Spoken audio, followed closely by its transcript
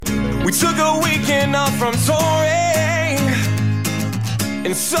We took a weekend off from touring,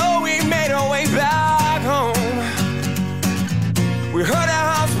 and so we made our way back home. We heard a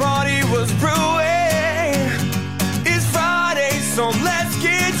house party was brewing. It's Friday, so let's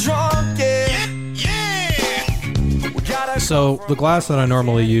get drunk, yeah. So the glass that I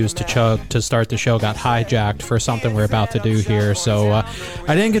normally use to chug to start the show got hijacked for something we're about to do here. So I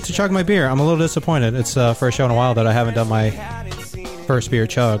didn't get to chug my beer. I'm a little disappointed. It's first show in a while that I haven't done my first beer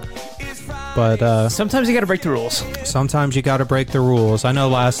chug. But sometimes you got to break the rules. Sometimes you got to break the rules. I know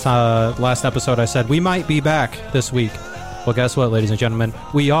last episode I said we might be back this week. Well, guess what, ladies and gentlemen?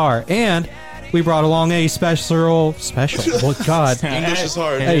 We are, and we brought along a special. Oh, God. English is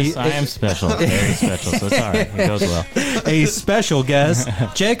hard. I am special. Very special, so it's all right. It goes well. A special guest.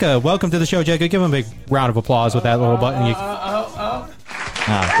 Jacob, welcome to the show, Jacob. Give him a big round of applause with that little button. There we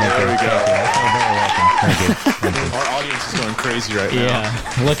go. Thank you. Our audience is going crazy right now.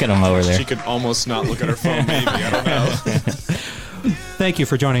 Yeah, look at him over there. She could almost not look at her phone, maybe. I don't know. Thank you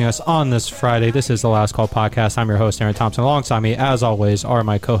for joining us on this Friday. This is the Last Call Podcast. I'm your host, Aaron Thompson. Alongside me, as always, are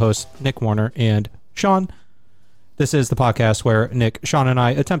my co-hosts, Nick Warner and Sean. This is the podcast where Nick, Sean, and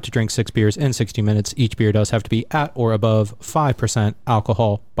I attempt to drink 6 beers in 60 minutes. Each beer does have to be at or above 5%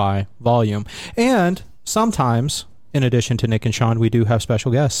 alcohol by volume. And sometimes, in addition to Nick and Sean, we do have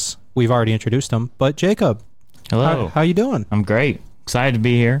special guests. We've already introduced them. But Jacob, hello. How you doing? I'm great. Excited to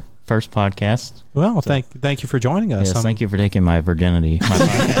be here. First podcast. Well, thank you for joining us. Yes, thank you for taking my virginity. My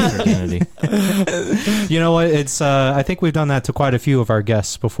podcast virginity. You know what? It's I think we've done that to quite a few of our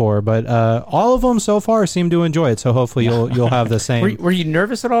guests before, but all of them so far seem to enjoy it. So hopefully you'll have the same. Were you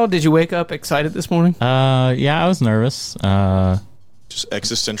nervous at all? Did you wake up excited this morning? Yeah, I was nervous. Just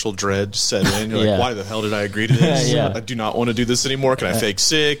existential dread set in. You're like, why the hell did I agree to this? I do not want to do this anymore. Can I fake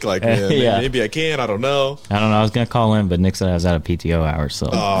sick? Like, maybe I can. I don't know. I was going to call in, but Nick said I was out of PTO hours. So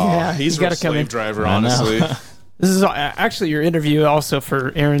he's a slave driver, honestly. This is actually your interview also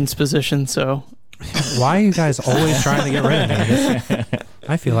for Aaron's position, so... Why are you guys always trying to get rid of me?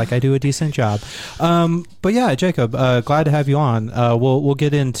 I feel like I do a decent job. But yeah, Jacob, glad to have you on. We'll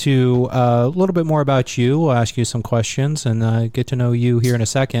get into a little bit more about you. We'll ask you some questions and get to know you here in a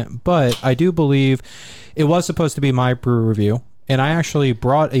second. But I do believe it was supposed to be my brew review. And I actually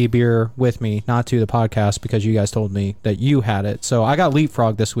brought a beer with me, not to the podcast, because you guys told me that you had it. So I got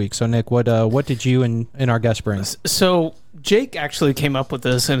leapfrog this week. So Nick, what did you and our guest bring? So Jake actually came up with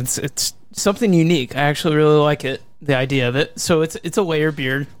this, and it's something unique. I actually really like it, the idea of it. So it's a layer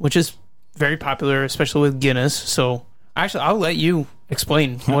beer, which is very popular, especially with Guinness. So actually, I'll let you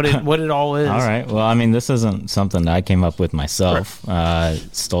explain what it all is. All right. Well, I mean, this isn't something that I came up with myself. Right.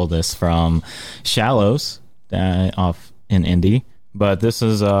 Stole this from Shallows off in Indy, but this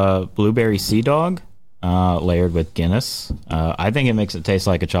is a blueberry sea dog layered with Guinness. I think it makes it taste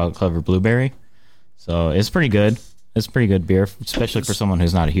like a chocolate covered blueberry, so it's pretty good. It's pretty good beer, especially for someone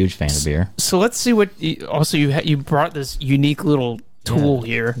who's not a huge fan of beer. So let's see what you brought this unique little tool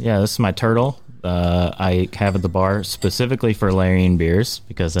here. Yeah, this is my turtle. I have at the bar specifically for layering beers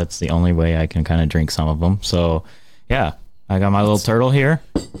because that's the only way I can kind of drink some of them. So yeah, I got my little turtle here.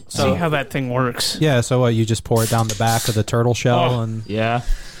 See how that thing works. Yeah, so you just pour it down the back of the turtle shell and yeah.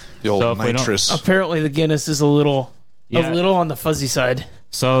 The old nitrous. Apparently the Guinness is a little on the fuzzy side.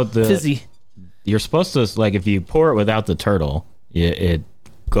 So fizzy. You're supposed to, like, if you pour it without the turtle, it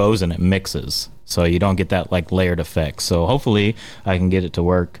goes and it mixes, so you don't get that like layered effect. So hopefully I can get it to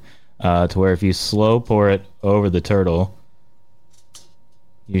work to where if you slow pour it over the turtle,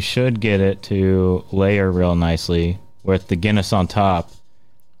 you should get it to layer real nicely with the Guinness on top.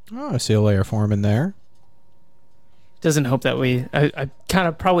 Oh, I see a layer form in there. Doesn't help that we. I kind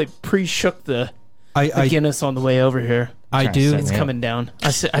of probably pre-shook the Guinness on the way over here. I do. It's coming down. I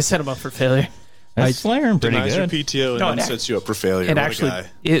set him up for failure. That's layering pretty Denies good. your PTO and then sets you up for failure. And actually,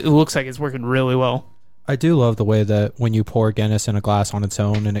 it looks like it's working really well. I do love the way that when you pour Guinness in a glass on its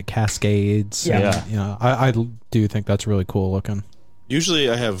own and it cascades. Yeah. And, I do think that's really cool looking. Usually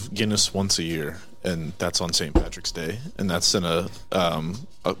I have Guinness once a year, and that's on St. Patrick's Day, and that's in a I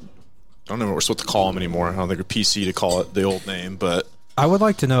don't know what we're supposed to call them anymore. I don't think a PC to call it the old name, but I would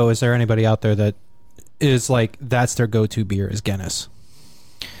like to know, is there anybody out there that is like, that's their go-to beer is Guinness?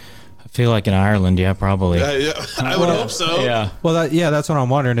 I feel like in Ireland, yeah, probably. Yeah, I would hope so. Yeah. Well, that's what I'm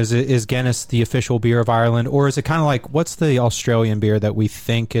wondering. Is Guinness the official beer of Ireland, or is it kind of like, what's the Australian beer that we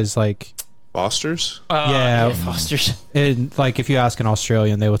think is like Foster's? Yeah, Foster's. And like, if you ask an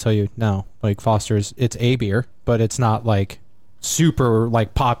Australian, they will tell you no. Like Foster's, it's a beer, but it's not like super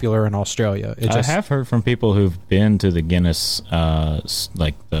like popular in Australia. I have heard from people who've been to the Guinness,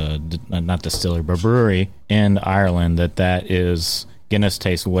 like the not distillery but brewery in Ireland, that is Guinness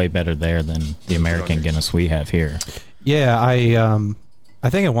tastes way better there than the American Guinness we have here. Yeah, I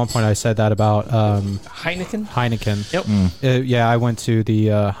think at one point I said that about Heineken. Yep. Yeah, I went to the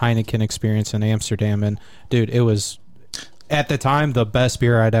Heineken experience in Amsterdam, and dude, it was at the time the best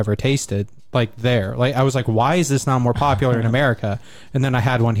beer I'd ever tasted. Like there, like I was like, why is this not more popular in America? And then I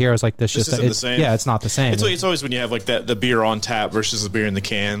had one here. I was like, this isn't the same. Yeah, it's not the same. It's always when you have like the beer on tap versus the beer in the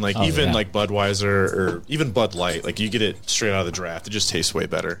can. Like like Budweiser or even Bud Light, like you get it straight out of the draft. It just tastes way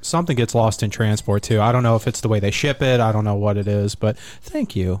better. Something gets lost in transport too. I don't know if it's the way they ship it. I don't know what it is, but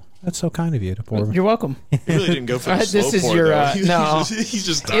thank you. That's so kind of you to pour. You're welcome. You really didn't go for the slow This is pour, your though. no. He's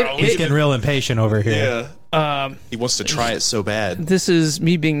just He's getting real impatient over here. Yeah. He wants to try it so bad. This is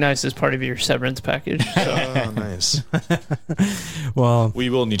me being nice as part of your severance package. Oh, nice. Well, we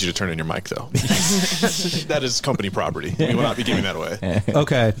will need you to turn in your mic, though. That is company property. We will not be giving that away.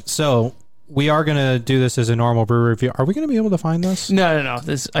 Okay, so we are going to do this as a normal brew review. Are we going to be able to find this? No.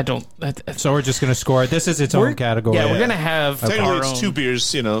 This I don't. So we're just going to score it. This is its own category. Yeah, we're going to have Technically, our it's own. 2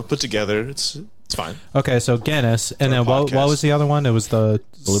 beers, put together. It's fine. Okay, so Guinness, and then what podcast. was the other one? It was the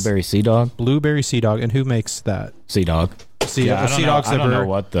Blueberry Sea Dog. Blueberry Sea Dog, and who makes that? Sea Dog. Sea I don't know, Dog's I the don't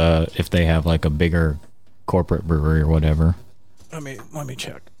know brewer. if they have like a bigger corporate brewery or whatever. Let me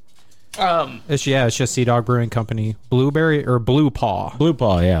check. Um, It's just Sea Dog Brewing Company. Blueberry or Blue Paw. Blue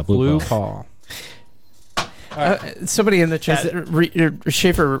Paw, yeah. Blue Paw. somebody in the chat,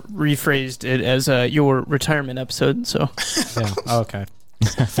 Schaefer rephrased it as your retirement episode. So Yeah. Okay.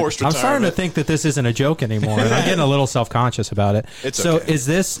 Forced I'm retirement. starting to think that this isn't a joke anymore, and I'm getting a little self-conscious about it. It's so okay. is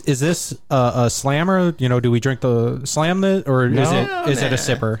this a slammer? Do we drink the slam it, or is it a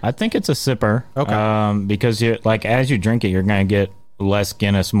sipper? I think it's a sipper. Okay. Because as you drink it, you're gonna get less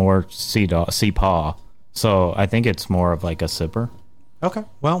Guinness, more Sea Paw. So I think it's more of like a sipper. Okay.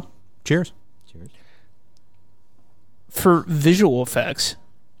 Well, cheers. for visual effects,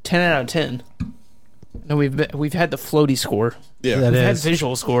 10 out of 10. No, we've had the floaty score. Yeah. That We've had is.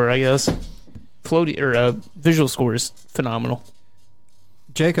 visual score, I guess. Floaty or visual score is phenomenal.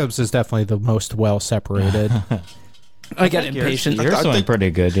 Jacob's is definitely the most well separated. I got impatient. Yours I doing think- pretty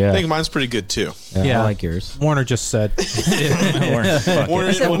good, yeah. I think mine's pretty good too. Yeah. I like yours. Warner just said.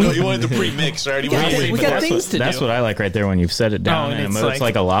 Warren, you wanted the pre-mix, right? We got things to do. That's what I like right there when you've set it down Oh, and and it's it's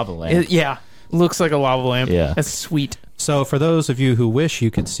like a lava lamp. Yeah, looks like a lava lamp. Yeah. That's sweet. So for those of you who wish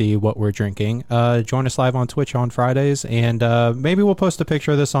you could see what we're drinking, join us live on Twitch on Fridays, and maybe we'll post a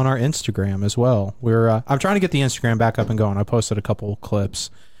picture of this on our Instagram as well. I'm trying to get the Instagram back up and going. I posted a couple clips.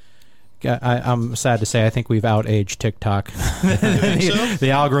 I'm sad to say I think we've outaged TikTok. The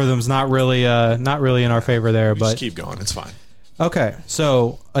algorithm's not really in our favor there. But Just keep going. It's fine. okay,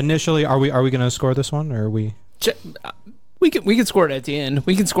 so initially, are we going to score this one, or are we? We can score it at the end.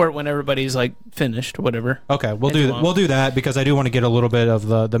 We can score it when everybody's like finished or whatever. Okay, we'll It's do long. we'll do that because I do want to get a little bit of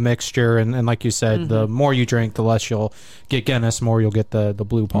the mixture, and like you said, the more you drink, the less you'll get Guinness, the more you'll get the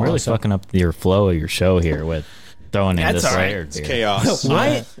blue paw. I'm really So- fucking up your flow of your show here with throwing in That's this all right. layered It's beer. chaos.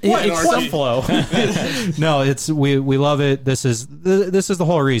 Why? What It's an the flow. No, it's we love it. This is the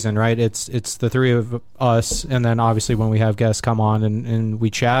whole reason, right? It's the three of us, and then obviously when we have guests come on and we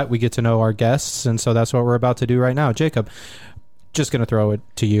chat, we get to know our guests, and so that's what we're about to do right now. Jacob, just gonna throw it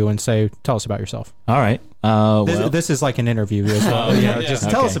to you and say, tell us about yourself. All right. This is like an interview as well. Just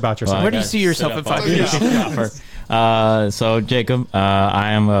tell us about yourself. Well, Where do you see yourself in 5 years? So Jacob,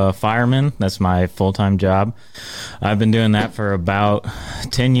 I am a fireman. That's my full-time job. I've been doing that for about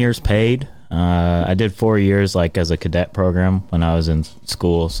 10 years paid. I did 4 years like as a cadet program when I was in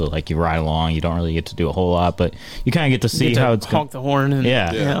school. So like you ride along, you don't really get to do a whole lot, but you kind of get to see Get to how it's honk the horn. And,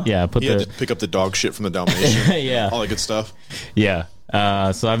 Yeah. Put You had the to pick up the dog shit from the Dalmatian. Yeah. All that good stuff. Yeah.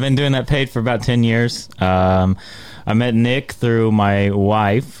 So I've been doing that paid for about 10 years. I met Nick through my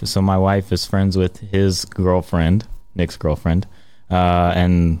wife. So my wife is friends with his girlfriend, Nick's girlfriend.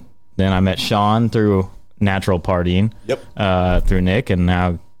 And then I met Sean through natural partying. Yep. Through Nick, and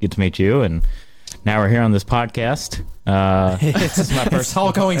now get to meet you. And now we're here on this podcast. This is my first. It's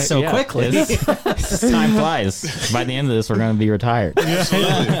all going so Yeah, quickly. Time flies. By the end of this, we're going to be retired.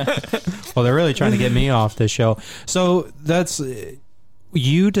 Well, they're really trying to get me off this show. So that's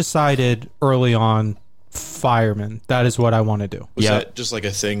you decided early on, fireman. That is what I want to do. Was Yeah. that just like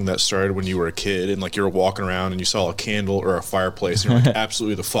a thing that started when you were a kid and like you were walking around and you saw a candle or a fireplace and you're like,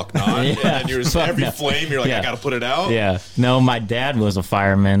 absolutely the fuck not. And then you're just, every flame, you're like, Yeah. I got to put it out. Yeah. No, my dad was a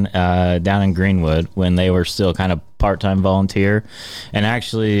fireman down in Greenwood when they were still kind of part-time volunteer. And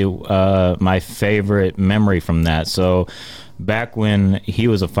actually, my favorite memory from that. So back when he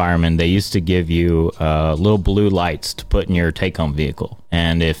was a fireman, they used to give you little blue lights to put in your take-home vehicle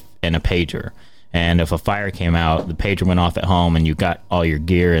and a pager. And if a fire came out, the pager went off at home and you got all your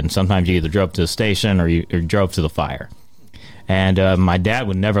gear. And sometimes you either drove to the station or you drove to the fire. And my dad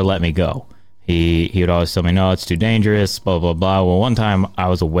would never let me go. He would always tell me, no, it's too dangerous, blah, blah, blah. Well, one time I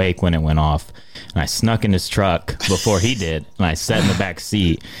was awake when it went off, and I snuck in his truck before he did, and I sat in the back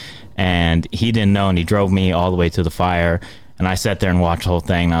seat, and he didn't know, and he drove me all the way to the fire, and I sat there and watched the whole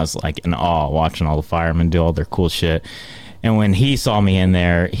thing, and I was like in awe watching all the firemen do all their cool shit. And when he saw me in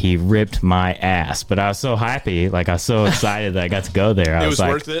there, he ripped my ass. But I was so happy, like I was so excited that I got to go there. I It was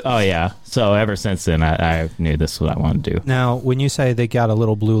like, worth it? oh yeah. So ever since then, I knew this is what I wanted to do. Now, when you say they got a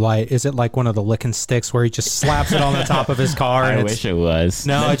little blue light, is it like one of the licking sticks where he just slaps it on the top of his car? I And wish it was.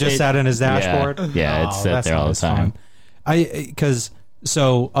 No, it just sat in his dashboard? Yeah, it's sat that's there all not the as time. fun. Because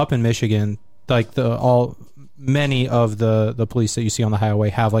so up in Michigan, like many of the police that you see on the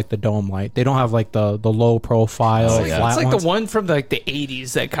highway have like the dome light. They don't have like the low profile flat It's like ones. the one from like the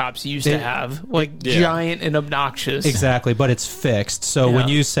 80s that cops used to have, like giant and obnoxious. Exactly, but it's fixed. So when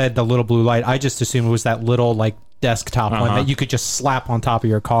Yeah. you said the little blue light, I just assumed it was that little like desktop one that you could just slap on top of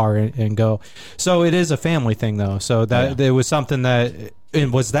your car and go. So it is a family thing though. So that there was something that,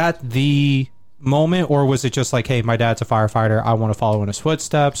 and was that the moment, or was it just like, hey, my dad's a firefighter, I want to follow in his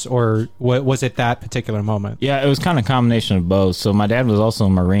footsteps, or was it that particular moment? Yeah, it was kind of a combination of both. So my dad was also a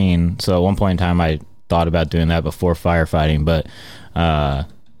Marine. So at one point in time, I thought about doing that before firefighting, but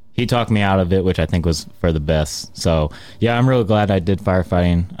he talked me out of it, which I think was for the best. So yeah, I'm really glad I did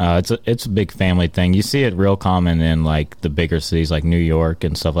firefighting. It's a big family thing. You see it real common in like the bigger cities like New York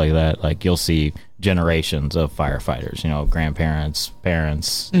and stuff like that. Like you'll see generations of firefighters, grandparents,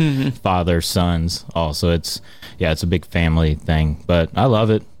 parents, fathers, sons. Also, it's a big family thing, but I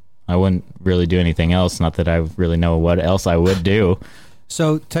love it. I wouldn't really do anything else. Not that I really know what else I would do.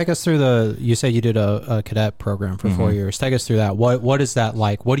 So take us through you said you did a cadet program for 4 years. Take us through that. What is that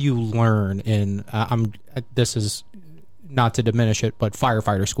like? What do you learn in, this is not to diminish it, but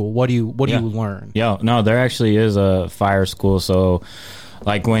firefighter school? What do you learn? Yeah, no, there actually is a fire school. So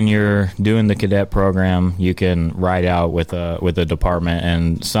like when you're doing the cadet program, you can ride out with a department,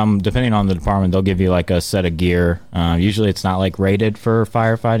 and depending on the department, they'll give you like a set of gear. Usually it's not like rated for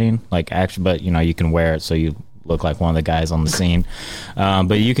firefighting, but you can wear it so you look like one of the guys on the scene.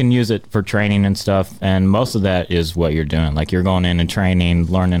 But you can use it for training and stuff, and most of that is what you're doing. Like you're going in and training,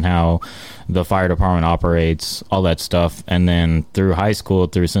 learning how the fire department operates, all that stuff. And then through high school,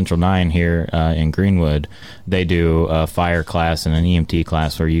 through Central 9 here in Greenwood, they do a fire class and an EMT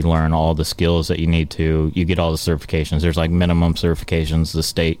class where you learn all the skills that you need to. You get all the certifications. There's like minimum certifications the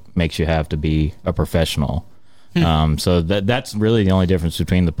state makes you have to be a professional. So that's really the only difference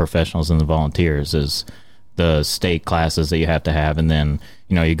between the professionals and the volunteers is the state classes that you have to have. And then,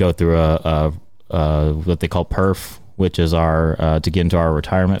 you go through a what they call PERF, which is our to get into our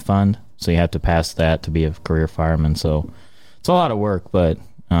retirement fund. So you have to pass that to be a career fireman. So it's a lot of work, but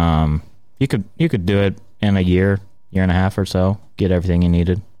you could do it in a year and a half or so, get everything you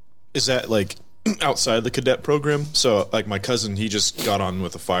needed. Is that like outside the cadet program? So like my cousin, he just got on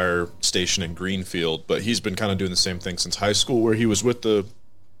with a fire station in Greenfield, but he's been kind of doing the same thing since high school, where he was with the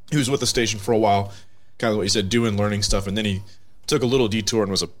station for a while, kind of what you said, learning stuff, and then he took a little detour and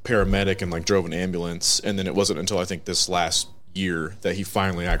was a paramedic and like drove an ambulance, and then it wasn't until I think this last year that he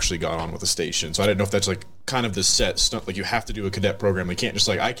finally actually got on with the station. So I didn't know if that's like kind of the set stuff, like you have to do a cadet program. You can't just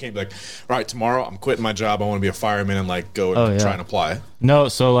like, I can't be like, all right, tomorrow I'm quitting my job, I want to be a fireman, and like go and try and apply. No,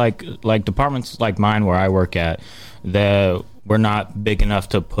 so like departments like mine where I work at, we're not big enough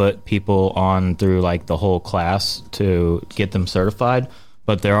to put people on through like the whole class to get them certified.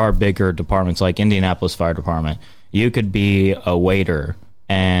 But there are bigger departments like Indianapolis Fire Department. You could be a waiter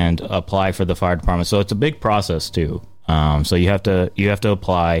and apply for the fire department. So it's a big process too. So you have to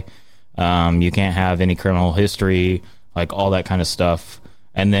apply. You can't have any criminal history, like all that kind of stuff.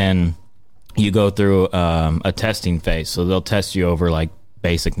 And then you go through a testing phase. So they'll test you over like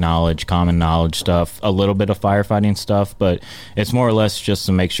basic knowledge, common knowledge stuff, a little bit of firefighting stuff, but it's more or less just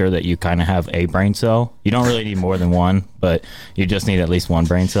to make sure that you kind of have a brain cell. You don't really need more than one, but you just need at least one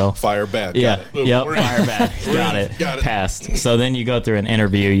brain cell. Fire bad. Yeah. Yep. We're Fire bad. Got it. Passed. So then you go through an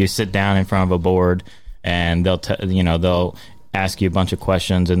interview. You sit down in front of a board, and they'll ask you a bunch of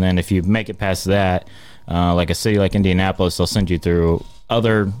questions, and then if you make it past that, like a city like Indianapolis, they'll send you through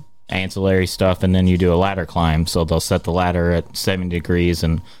other ancillary stuff, and then you do a ladder climb. So they'll set the ladder at 70 degrees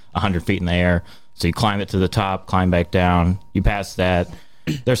and 100 feet in the air. So you climb it to the top, climb back down. You pass that.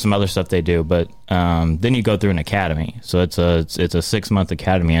 There's some other stuff they do, but then you go through an academy. So it's a 6-month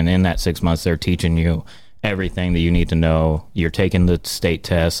academy, and in that 6 months, they're teaching you everything that you need to know. You're taking the state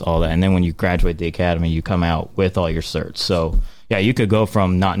tests, all that, and then when you graduate the academy, you come out with all your certs. So yeah, you could go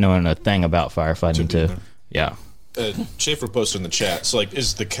from not knowing a thing about firefighting being to, yeah. Schaefer posted in the chat. So, like,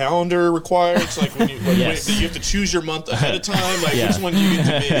 is the calendar required? It's like when you Yes. do you have to choose your month ahead of time? Like, Yeah. which one do you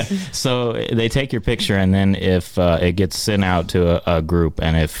get to be? So they take your picture, and then if it gets sent out to a group,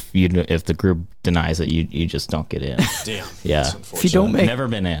 and if the group denies it, you just don't get in. Damn. Yeah. That's If you don't unfortunate. make Never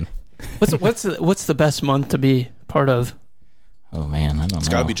been in. what's the best month to be part of? Oh man, I don't It's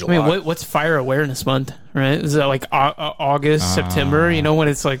know. got to be I July. mean, what's Fire Awareness Month, right? Is that like August, September? You know, when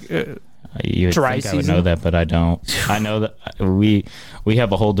it's like You would dry think I would season? know that, but I don't. I know that we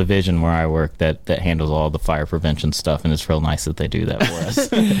have a whole division where I work that handles all the fire prevention stuff, and it's real nice that they do that for us.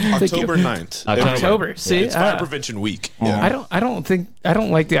 October 9th. October. See, It's Fire Prevention Week. Yeah. I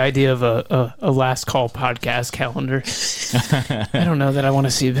don't like the idea of a last call podcast calendar. I don't know that I want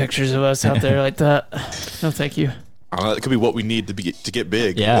to see pictures of us out there like that. No, thank you. That could be what we need to get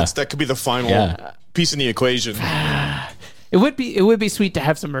big. Yeah. That could be the final Yeah. piece in the equation. It would be sweet to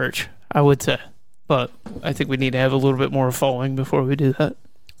have some merch, I would say, but I think we need to have a little bit more following before we do that.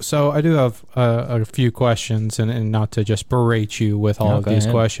 So I do have a few questions, and not to just berate you with all of go these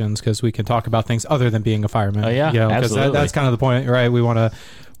ahead. questions, because we can talk about things other than being a fireman. Oh, yeah, because absolutely. that's kind of the point, right? We want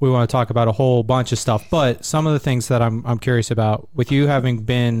to talk about a whole bunch of stuff, but some of the things that I'm curious about, with you having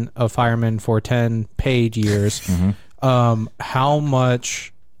been a fireman for 10 paid years, how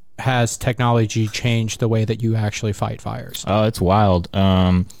much has technology changed the way that you actually fight fires? Oh, it's wild.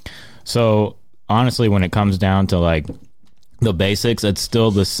 So honestly, when it comes down to like the basics, it's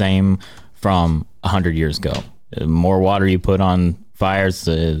still the same from 100 years ago. The more water you put on fires,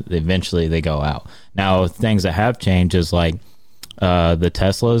 eventually they go out. Now, things that have changed is like the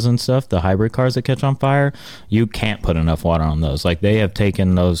Teslas and stuff, the hybrid cars that catch on fire. You can't put enough water on those. Like they have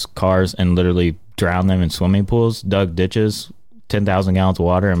taken those cars and literally drowned them in swimming pools, dug ditches, 10,000 gallons of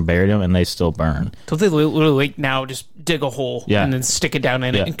water, and buried them, and they still burn. Don't they literally like now just dig a hole Yeah. and then stick it down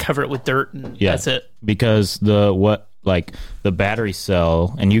in Yeah. it and cover it with dirt and Yeah. that's it? Because the battery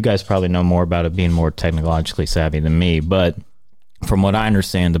cell, and you guys probably know more about it being more technologically savvy than me, but from what I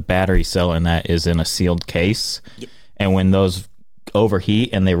understand, the battery cell in that is in a sealed case. And when those overheat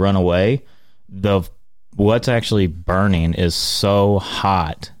and they run away, what's actually burning is so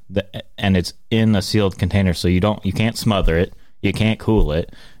hot and it's in a sealed container, so you can't smother it, you can't cool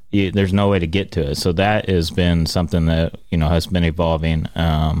it. There's no way to get to it. So that has been something that has been evolving.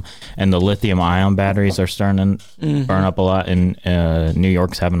 And the lithium ion batteries are starting to burn up a lot. And New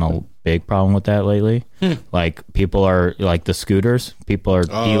York's having a big problem with that lately. Like people are like the scooters. People are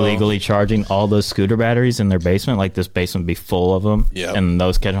illegally charging all those scooter batteries in their basement. Like this basement be full of them. Yeah. And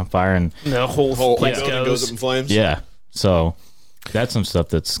those catch on fire. And The whole place building goes up in flames. yeah, so that's some stuff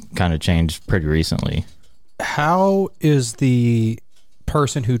that's kind of changed pretty recently. How is the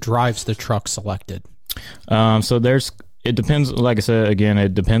person who drives the truck selected? So it depends. Like I said, again,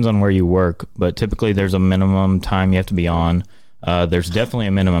 it depends on where you work, but typically there's a minimum time you have to be on. There's definitely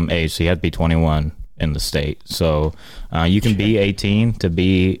a minimum age, so you have to be 21 in the state. So you can be 18 to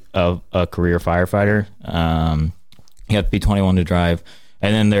be a career firefighter. You have to be 21 to drive.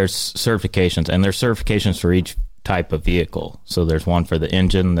 And then there's certifications, and there's certifications for each type of vehicle. So there's one for the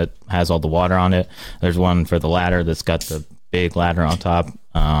engine that has all the water on it. There's one for the ladder that's got the big ladder on top.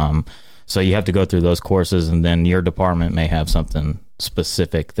 So you have to go through those courses, and then your department may have something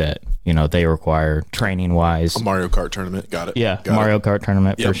specific that they require training wise. A Mario Kart tournament. Got it. Yeah, Got Mario it. Kart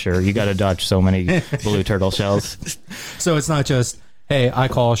tournament for Yep. sure. You got to dodge so many blue turtle shells. So it's not just, hey, I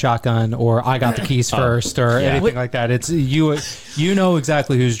call shotgun, or I got the keys first, or yeah. anything like that. It's you know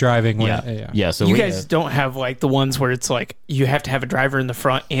exactly who's driving when. Yeah. So You we guys have- don't have like the ones where it's like you have to have a driver in the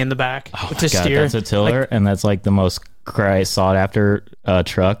front and the back to God, steer. that's a tiller, and that's like the most sought after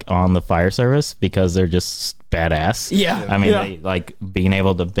truck on the fire service because they're just badass. Yeah. I mean, Yeah. they like being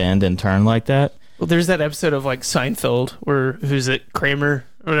able to bend and turn like that. Well, there's that episode of like Seinfeld where who's it, Kramer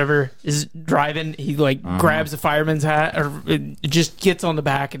or whatever, is driving. He like grabs a fireman's hat or it just gets on the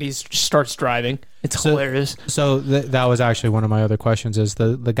back and he starts driving. It's hilarious. So that was actually one of my other questions. Is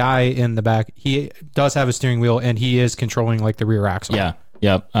the guy in the back? He does have a steering wheel, and he is controlling like the rear axle. Yeah.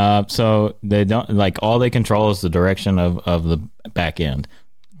 Yep. So they don't like all they control is the direction of the back end.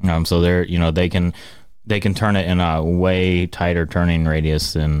 So they're they can turn it in a way tighter turning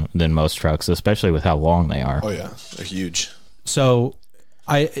radius than most trucks, especially with how long they are. Oh yeah, they're huge. So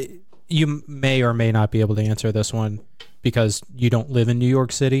you may or may not be able to answer this one because you don't live in New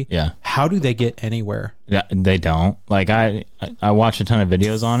York City. Yeah. How do they get anywhere? Yeah, they don't. Like I watched a ton of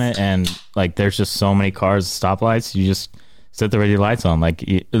videos on it, and like there's just so many cars, stoplights. You just sit there with your lights on. Like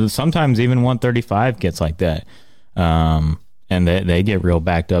sometimes even 135 gets like that, and they get real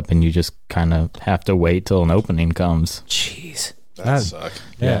backed up, and you just kind of have to wait till an opening comes. Jeez. That suck.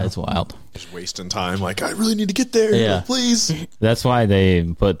 Yeah, it's wild. Just wasting time. Like, I really need to get there. Yeah. Please. That's why they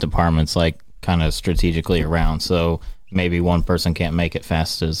put departments like kind of strategically around, so maybe one person can't make it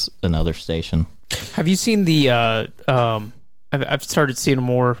fast as another station. Have you seen the? I've started seeing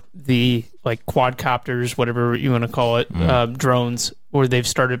more the like quadcopters, whatever you want to call it, drones, where they've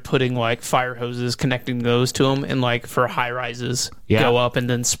started putting like fire hoses, connecting those to them, and like for high rises, go up and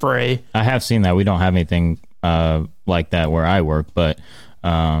then spray. I have seen that. We don't have anything like that where I work, but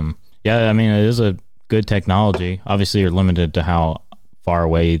yeah, I mean, it is a good technology. Obviously, you're limited to how far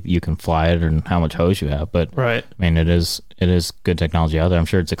away you can fly it and how much hose you have, but right. I mean, it is good technology out there. I'm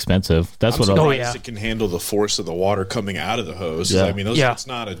sure it's expensive. That's what it can handle the force of the water coming out of the hose. Yeah. I mean, it's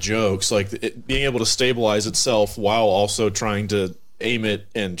not a joke. It's like being able to stabilize itself while also trying to aim it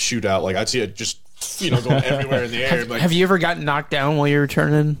and shoot out. Like, I'd see it just going everywhere in the air. Have you ever gotten knocked down while you were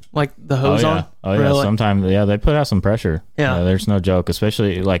turning like the hose on? Oh yeah, really? Sometimes they put out some pressure. Yeah, there's no joke,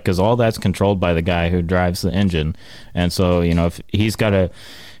 especially like because all that's controlled by the guy who drives the engine, and so if he's got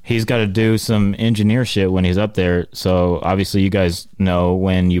to do some engineer shit when he's up there. So obviously, you guys know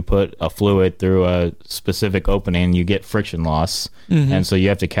when you put a fluid through a specific opening, you get friction loss, and so you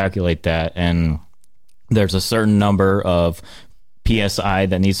have to calculate that, and there's a certain number of PSI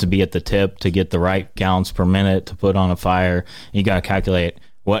that needs to be at the tip to get the right gallons per minute to put on a fire. You got to calculate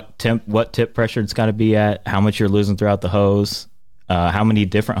what tip pressure it's got to be at, how much you're losing throughout the hose, how many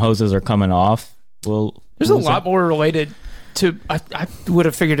different hoses are coming off. Well, there's a lot more related to. I would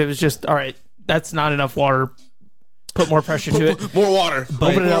have figured it was just all right. That's not enough water. Put more pressure to it. More water.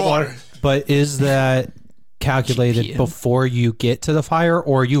 Open it up, water. But is that calculated before you get to the fire,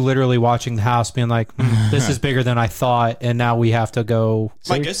 or are you literally watching the house being like, this is bigger than I thought, and now we have to go?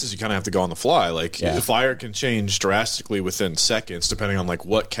 My guess is you kind of have to go on the fly. Like, the fire can change drastically within seconds depending on like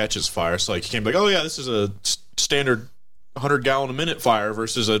what catches fire. So like you can't be like, oh yeah, this is a standard 100 gallon a minute fire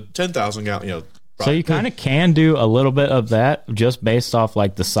versus a 10,000 gallon. So you kind of can do a little bit of that just based off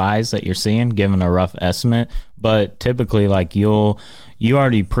like the size that you're seeing, given a rough estimate. But typically, like you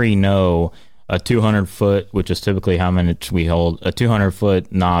already know a 200-foot, which is typically how much we hold, a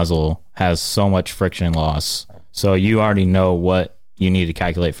 200-foot nozzle has so much friction loss. So you already know what you need to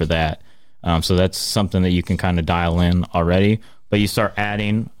calculate for that. So that's something that you can kind of dial in already. But you start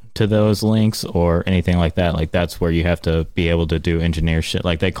adding to those links or anything like that, like that's where you have to be able to do engineer shit.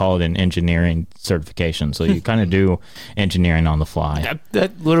 Like they call it an engineering certification. So you kind of do engineering on the fly.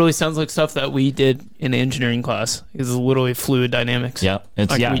 That literally sounds like stuff that we did in engineering class. It's literally fluid dynamics. Yeah, we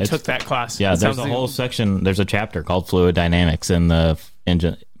took that class. Yeah, there's a whole section. There's a chapter called fluid dynamics in the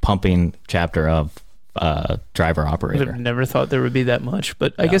engine pumping chapter of driver operator. I've never thought there would be that much,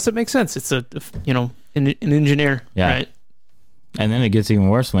 but I guess it makes sense. It's an engineer, right? And then it gets even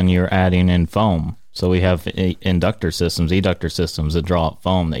worse when you're adding in foam. So we have eductor systems that draw up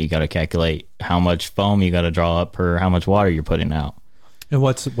foam that you got to calculate how much foam you got to draw up per how much water you're putting out. And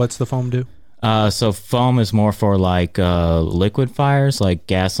what's the foam do? So foam is more for like liquid fires, like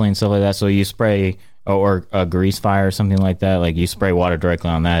gasoline, stuff like that. So you spray or a grease fire or something like that. Like you spray water directly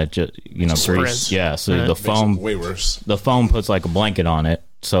on that, it just grease. Yeah. So the foam way worse. The foam puts like a blanket on it,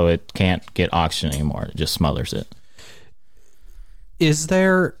 so it can't get oxygen anymore. It just smothers it. Is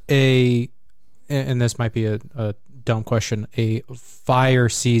there and this might be a dumb question, a fire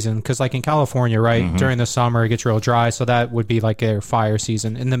season? Because like in California, right, during the summer it gets real dry, so that would be like their fire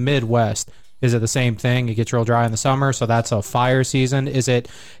season. In the Midwest, is it the same thing? It gets real dry in the summer, so that's a fire season? Is it,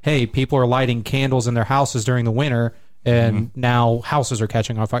 hey, people are lighting candles in their houses during the winter, and now houses are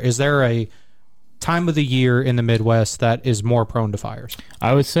catching on fire? Is there a time of the year in the Midwest that is more prone to fires?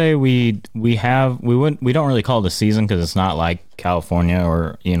 I would say we don't really call it a season because it's not like California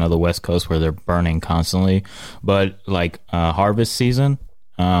or the West Coast where they're burning constantly, but like harvest season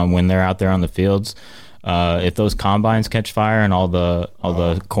when they're out there on the fields, if those combines catch fire and all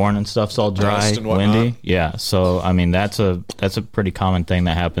the corn and stuff's all dry, windy, so I mean that's a pretty common thing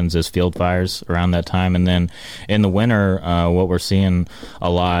that happens is field fires around that time. And then in the winter, what we're seeing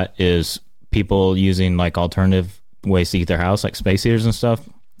a lot is people using like alternative ways to heat their house, like space heaters and stuff,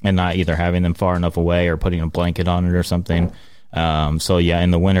 and not either having them far enough away or putting a blanket on it or something. So yeah,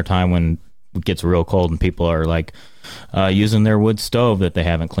 in the wintertime when it gets real cold and people are like using their wood stove that they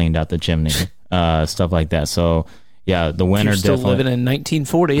haven't cleaned out the chimney, stuff like that. So yeah, the winter. You're still living in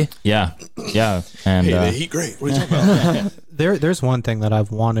 1940. Yeah, and hey, they heat great. What are you talking about? There's one thing that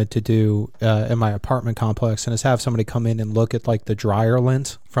I've wanted to do in my apartment complex, and is have somebody come in and look at like the dryer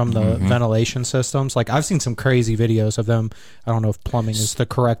lint from the ventilation systems. Like I've seen some crazy videos of them. I don't know if plumbing is the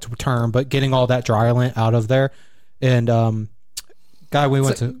correct term, but getting all that dryer lint out of there, and Guy we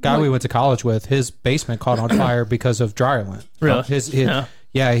went to college with, his basement caught on fire because of dryer lint. Really?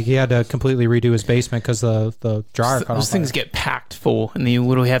 Yeah, he had to completely redo his basement because the dryer caught on fire. Those things get packed full, and then you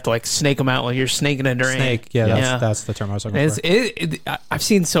literally have to like snake them out like you're snaking a drain. Snake, that's the term I was looking for. I've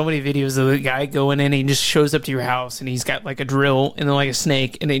seen so many videos of the guy going in and he just shows up to your house and he's got like a drill and then like a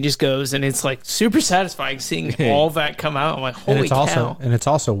snake and he just goes and it's like super satisfying seeing all that come out. I'm like, holy cow. It's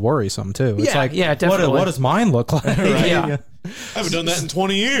also worrisome too. It's like, definitely. What does mine look like? Yeah. I haven't done that in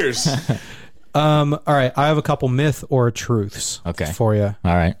 20 years. All right, I have a couple myth or truths for you.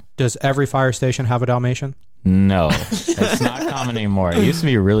 All right. Does every fire station have a Dalmatian? No, it's not common anymore. It used to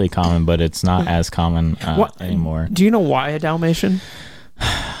be really common, but it's not as common anymore. Do you know why a Dalmatian?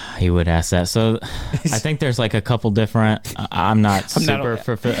 He would ask that. So I think there's like a couple different. I'm not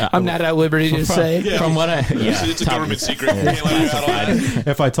at liberty to say. From what It's a government secret. You can't let me out on that.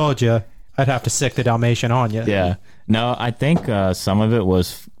 If I told you, I'd have to sick the Dalmatian on you. Yeah. No, I think some of it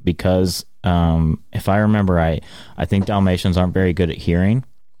was because if I remember right, I think Dalmatians aren't very good at hearing.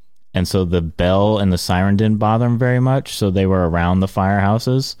 And so the bell and the siren didn't bother them very much. So they were around the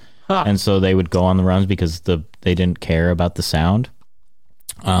firehouses. Huh. And so they would go on the runs because they didn't care about the sound.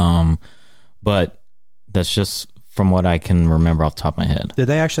 But that's just from what I can remember off the top of my head. Did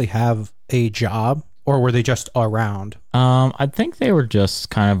they actually have a job or were they just around? I think they were just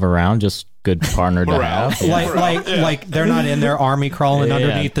kind of around, just good partner to have. Like they're not in their army crawling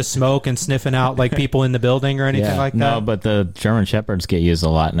underneath the smoke and sniffing out like people in the building or anything like that. No, but the German Shepherds get used a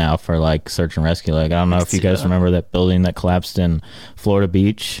lot now for like search and rescue. Like I don't know if you guys remember that building that collapsed in Florida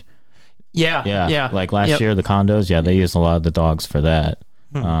Beach. Yeah. Like last year, the condos. Yeah, they use a lot of the dogs for that.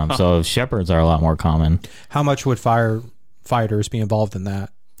 So Shepherds are a lot more common. How much would firefighters be involved in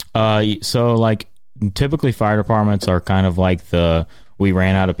that? So like typically fire departments are kind of like we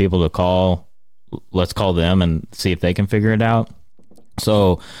ran out of people to call. Let's call them and see if they can figure it out.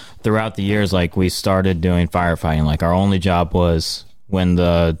 So throughout the years, like we started doing firefighting. Like our only job was when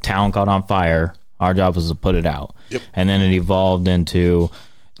the town caught on fire, our job was to put it out. Yep. And then it evolved into,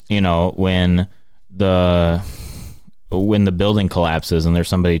 when the building collapses and there's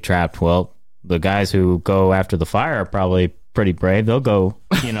somebody trapped, well, the guys who go after the fire are probably pretty brave. They'll go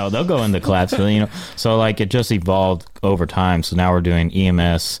in the collapse. So like it just evolved over time. So now we're doing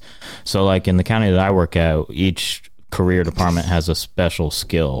EMS. So like in the county that I work at, each career department has a special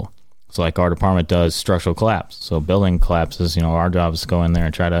skill. So like our department does structural collapse. So building collapses, our job is to go in there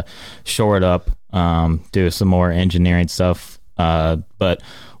and try to shore it up, do some more engineering stuff. But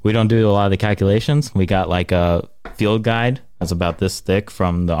we don't do a lot of the calculations. We got like a field guide that's about this thick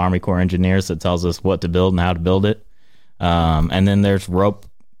from the Army Corps engineers that tells us what to build and how to build it. And then there's rope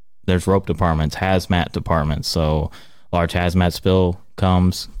departments, hazmat departments. So large hazmat spill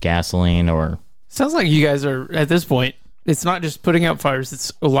comes, gasoline or... Sounds like you guys are, at this point, it's not just putting out fires,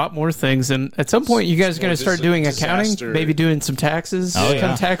 it's a lot more things. And at some point, you guys are going to start doing accounting, maybe doing some taxes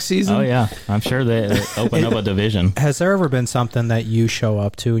come tax season. Oh, yeah. I'm sure they open up a division. Has there ever been something that you show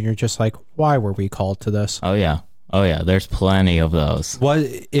up to and you're just like, why were we called to this? Oh, yeah. There's plenty of those.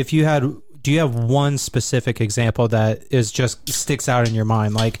 Do you have one specific example that is just sticks out in your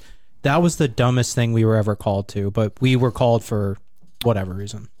mind? Like, that was the dumbest thing we were ever called to, but we were called for whatever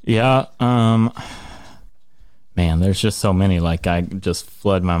reason. Yeah. Man, there's just so many. Like, I just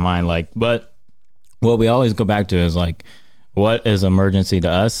flood my mind. Like, but what we always go back to is like, what is emergency to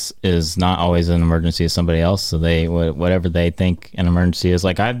us is not always an emergency to somebody else. So whatever they think an emergency is.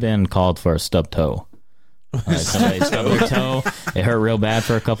 Like, I've been called for a stub toe. Somebody stubbed their toe. It hurt real bad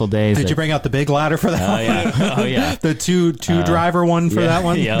for a couple days. Did you bring out the big ladder for that one? Oh yeah. The two driver one for that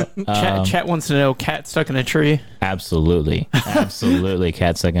one? Yeah. Chat wants to know, cat stuck in a tree? Absolutely. Cat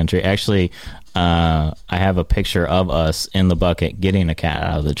stuck in a tree. Actually, I have a picture of us in the bucket getting a cat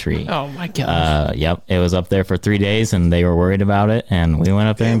out of the tree. Oh my gosh. Yep. It was up there for 3 days and they were worried about it and we went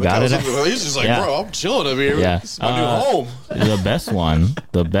up there and got it. He's just like, bro, I'm chilling over here. Yeah. This is my new home.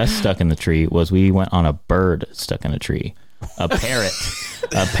 The best stuck in the tree was we went on a bird stuck in a tree. A parrot.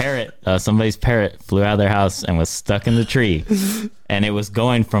 Somebody's parrot flew out of their house and was stuck in the tree. And it was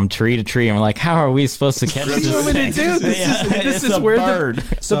going from tree to tree. And we're like, how are we supposed to catch this thing? This is where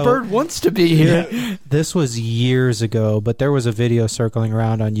the bird wants to be here. Yeah, this was years ago, but there was a video circling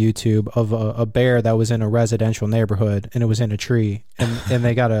around on YouTube of a bear that was in a residential neighborhood and it was in a tree. And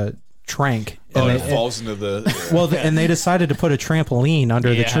they got a trank. And it falls into the... Well, and they decided to put a trampoline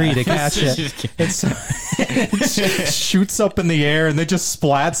under the tree to catch it. It shoots up in the air and it just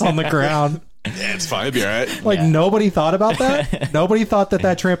splats on the ground. Yeah, it's fine. It'll be all right. Like, nobody thought about that. Nobody thought that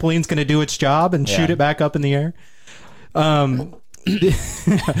trampoline's going to do its job and shoot it back up in the air.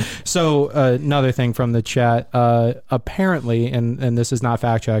 So another thing from the chat, apparently, and this is not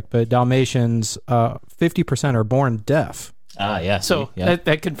fact check, but Dalmatians, 50% are born deaf. Yeah. So yeah.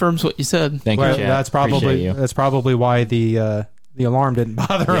 that confirms what you said. Thank you, Well, Chad. that's Appreciate probably you. why the alarm didn't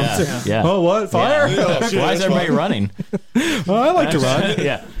bother Yeah, him. yeah. Oh, what fire? Why is everybody running? Oh, I like to run.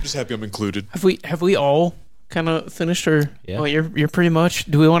 Yeah. Just happy I'm included. Have we all kind of finished, or Yeah. well, you're pretty much.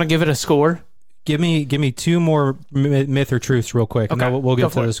 Do we want to give it a score? Give me 2 more myth or truths real quick, and then we'll Go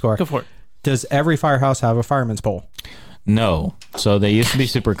get for to it. the score. Go for it. Does every firehouse have a fireman's pole? No. So they used to be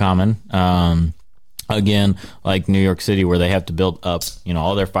super common. Again, like New York City, where they have to build up,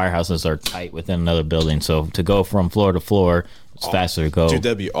 all their firehouses are tight within another building. So to go from floor to floor, it's faster to go. Dude,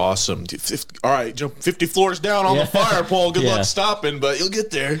 that'd be awesome. All right, jump 50 floors down on the fire pole. Good Yeah. luck stopping, but you'll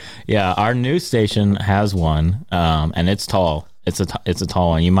get there. Yeah, our news station has one, and it's tall. It's a tall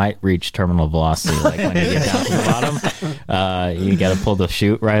one. You might reach terminal velocity, like when you get down to the bottom. You got to pull the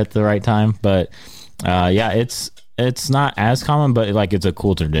chute right at the right time. But yeah, it's not as common, but like it's a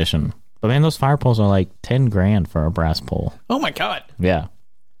cool tradition. But man, those fire poles are like $10,000 for a brass pole. Oh my god! Yeah,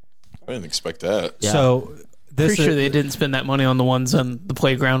 I didn't expect that. Yeah. So this Pretty sure they didn't spend that money on the ones on the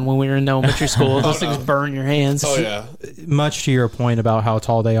playground when we were in elementary school. Those things burn your hands. Oh, yeah. much to your point about how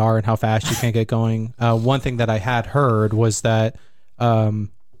tall they are and how fast you can get going. One thing that I had heard was that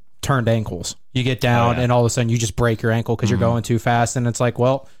turned ankles. You get down and all of a sudden you just break your ankle because you're going too fast, and it's like,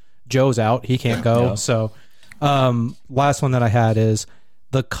 well, Joe's out, he can't go. Yeah. So last one that I had is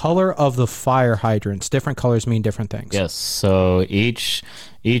the color of the fire hydrants. Different colors mean different things. yes. So each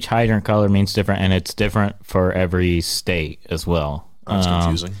hydrant color means different, and it's different for every state as well. That's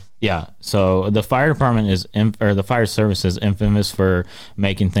confusing. Yeah. So the fire department or the fire service is infamous for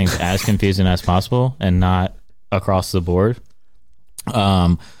making things as confusing as possible and not across the board.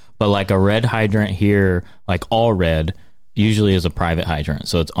 But like a red hydrant here, like all red, usually is a private hydrant,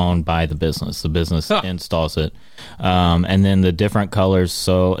 so it's owned by the business. The business installs it, and then the different colors.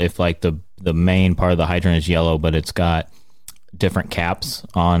 So if like the main part of the hydrant is yellow, but it's got different caps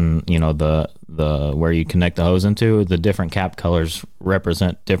on, the where you connect the hose into, the different cap colors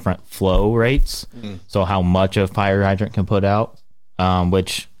represent different flow rates. So how much a fire hydrant can put out,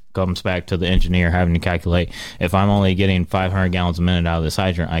 which comes back to the engineer having to calculate, if I'm only getting 500 gallons a minute out of this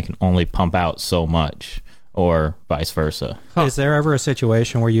hydrant, I can only pump out so much, or vice versa. Is there ever a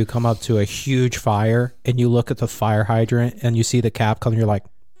situation where you come up to a huge fire and you look at the fire hydrant and you see the cap color and you're like,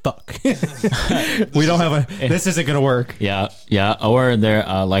 fuck, we don't have this isn't going to work. Yeah. Or there,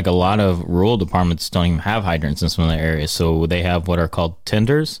 like a lot of rural departments don't even have hydrants in some of the areas. So they have what are called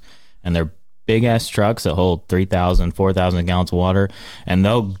tenders, and they're big ass trucks that hold 3,000, 4,000 gallons of water, and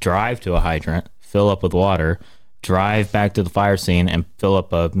they'll drive to a hydrant, fill up with water, drive back to the fire scene and fill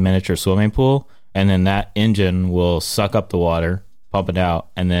up a miniature swimming pool. And then that engine will suck up the water, pump it out,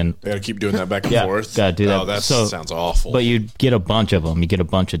 and then They got to keep doing that back and Yeah, forth. gotta do that. Oh, that So- sounds awful. but you get a bunch of them. You get a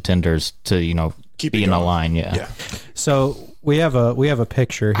bunch of tenders to Keep be it in a going. line. yeah. So we have a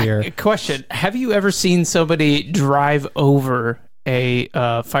picture here. Question: have you ever seen somebody drive over a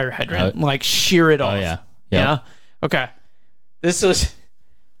fire hydrant, like shear it off? yeah. Yeah. Okay. This was.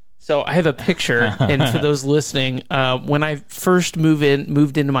 So I have a picture, and for those listening, when I first moved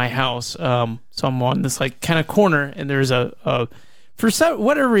into my house, so I'm on this like kind of corner, and there's for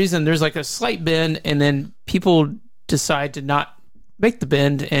whatever reason, there's like a slight bend, and then people decide to not make the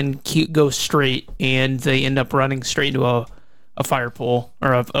bend and go straight, and they end up running straight into a fire pole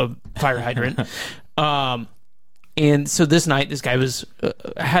or a fire hydrant. And so this night, this guy was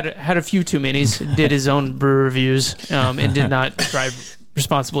had a few too manys, did his own brew reviews, and did not drive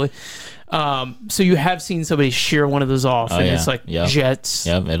responsibly. So you have seen somebody shear one of those off, and it's like jets.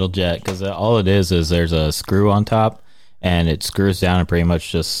 Yep, it'll jet, because all it is there's a screw on top, and it screws down and pretty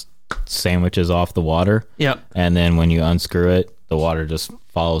much just sandwiches off the water. Yep. And then when you unscrew it, the water just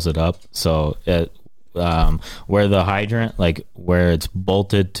follows it up. So it where the hydrant, like where it's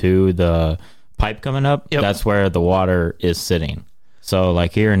bolted to the pipe coming up, that's where the water is sitting. So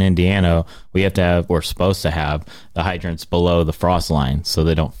like here in Indiana, we're supposed to have the hydrants below the frost line so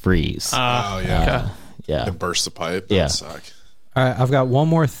they don't freeze. Oh, yeah. Yeah. It burst the pipe. Yeah. That suck. All right, I've got one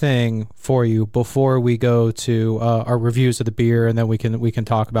more thing for you before we go to our reviews of the beer, and then we can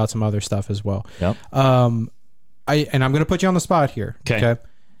talk about some other stuff as well. Yep. I'm going to put you on the spot here. Okay.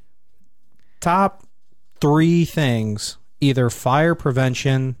 Top 3 things, either fire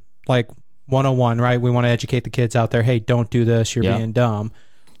prevention, like 101, right? We want to educate the kids out there. Hey, don't do this. You're being dumb.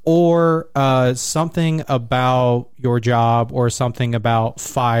 or something about your job or something about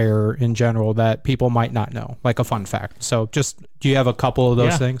fire in general that people might not know, like a fun fact. So just, do you have a couple of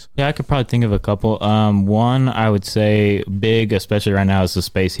those things? Yeah, I could probably think of a couple. One, I would say big, especially right now, is the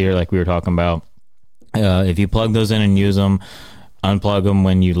space here, like we were talking about. If you plug those in and use them, unplug them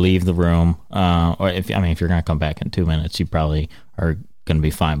when you leave the room. Or if you're going to come back in 2 minutes, you probably are going to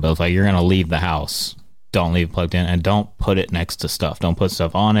be fine. But if you're going to leave the house, don't leave it plugged in, and don't put it next to stuff. Don't put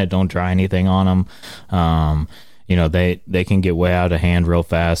stuff on it. Don't dry anything on them. They can get way out of hand real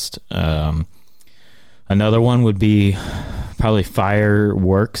fast. Another one would be probably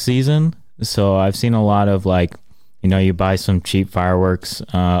firework season. So I've seen a lot of you buy some cheap fireworks.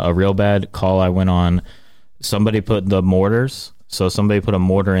 A real bad call I went on, somebody put the mortars. So somebody put a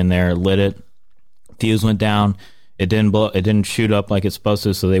mortar in there, lit it, fuse went down. It didn't blow. It didn't shoot up like it's supposed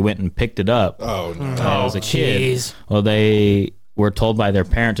to. So they went and picked it up. Oh no! As a kid, well, they were told by their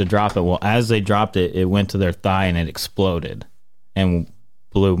parent to drop it. Well, as they dropped it, it went to their thigh and it exploded and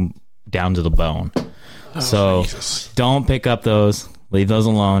blew down to the bone. So don't pick up those. Leave those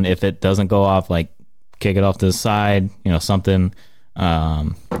alone. If it doesn't go off, kick it off to the side. Something.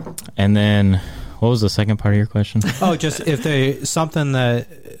 And then, what was the second part of your question? Oh, just if something that,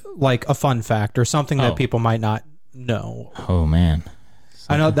 like a fun fact or something that people might not know. Oh man,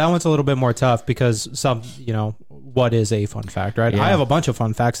 I know that one's a little bit more tough because what is a fun fact, right? Yeah. I have a bunch of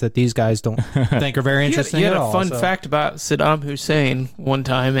fun facts that these guys don't think are very interesting you had at a all. fun fact about Saddam Hussein one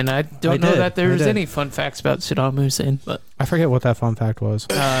time, and I don't know that there's any fun facts about Saddam Hussein, but I forget what that fun fact was.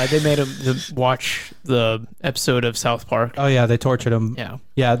 they made him watch the episode of South Park. Oh yeah, they tortured him.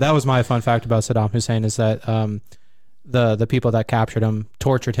 Yeah, that was my fun fact about Saddam Hussein, is that the people that captured him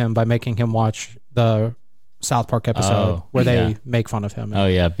tortured him by making him watch the South Park episode where they make fun of him. Oh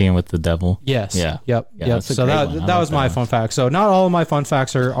yeah, being with the devil. Yes. Yeah. Yep. So that was my fun fact. So not all of my fun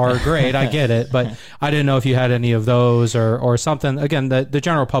facts are great. I get it, but I didn't know if you had any of those or something. Again, the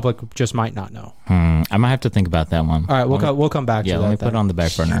general public just might not know. I might have to think about that one. All right, we'll come back to that. Yeah, let me put it on the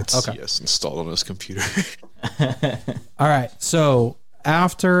back burner. Okay. Yes, installed on his computer. All right. So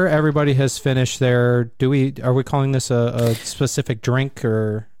after everybody has finished their, are we calling this a specific drink,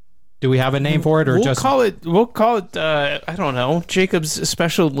 or do we have a name for it, or we'll call it I don't know, Jacob's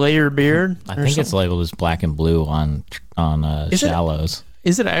special layer beer? I think it's labeled as black and blue on Shallows.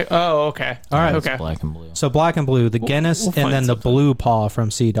 Is it? Oh, okay. All right. It's black and blue. So black and blue, the Guinness, we'll and then the Blue Paw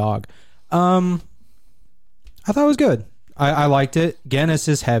from Sea Dog. I thought it was good. I liked it. Guinness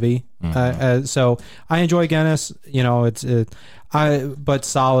is heavy, so I enjoy Guinness. But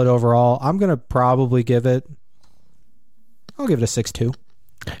solid overall. I'm gonna probably give it. I'll give it a 6.2.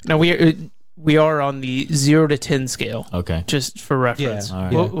 Now we are on the 0 to 10 scale. Okay. Just for reference. Yeah. All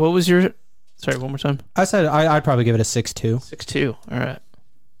right. What was your? Sorry, one more time. I said I'd probably give it a 6.2. 6.2. All right.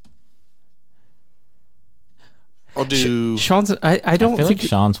 I'll do. Sean's. I don't feel think like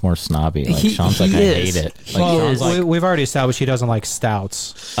Sean's more snobby. Sean's I is. hate it. We've already established he doesn't like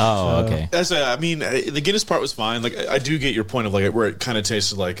stouts. Oh, okay. The Guinness part was fine. I do get your point of where it kind of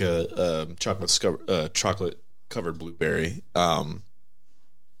tasted like a chocolate covered blueberry.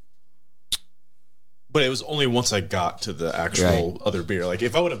 But it was only once I got to the actual other beer.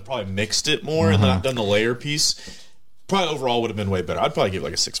 If I would have probably mixed it more and not done the layer piece, probably overall would have been way better. I'd probably give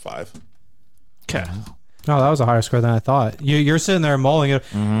it a 6.5. Okay. Oh, that was a higher score than I thought. You're sitting there mulling it.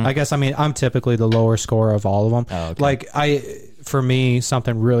 I guess, I'm typically the lower score of all of them. Oh, okay. For me,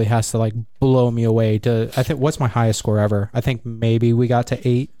 something really has to blow me away I think, what's my highest score ever? I think maybe we got to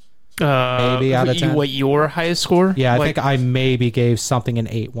 8. Maybe out of 10. What, your highest score? Yeah, I think I maybe gave something an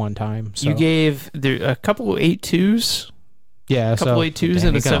 8 one time. So. You gave a couple of 8.2s. Yeah, a couple 8.2s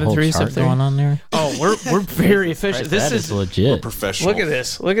and a 7.3 something going on there. Oh, we're very efficient. This is legit. We're professional. Look at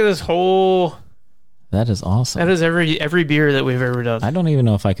this. Look at this whole. That is awesome. That is every beer that we've ever done. I don't even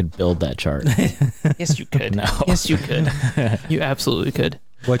know if I could build that chart. Yes, you could. No. Yes, you could. You absolutely could.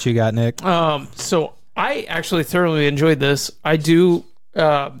 What you got, Nick? So I actually thoroughly enjoyed this. I do.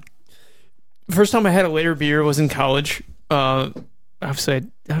 First time I had a later beer was in college.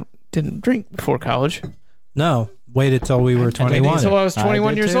 Obviously, I didn't drink before college. No, waited till we were 21. Until I was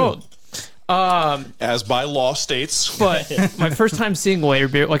 21 years old. As by law states. But my first time seeing a later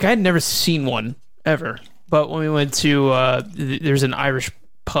beer, I had never seen one ever. But when we went to, there's an Irish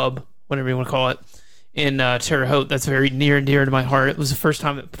pub, whatever you want to call it, in Terre Haute. That's very near and dear to my heart. It was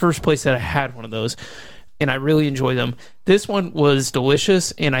the first place that I had one of those, and I really enjoy them. This one was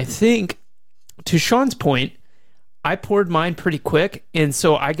delicious, and I think, to Sean's point, I poured mine pretty quick, and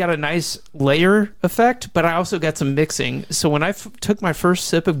so I got a nice layer effect, but I also got some mixing. So when I took my first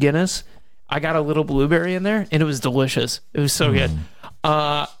sip of Guinness, I got a little blueberry in there, and it was delicious. It was so good.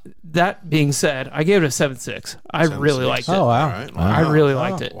 That being said, I gave it a 7.6. I really liked it. Oh, wow. All right. I really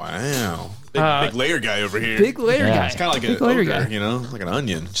liked it. Wow. Big layer guy over here. Big layer guy. It's kind of like Big a layer ogre, guy. you know, like an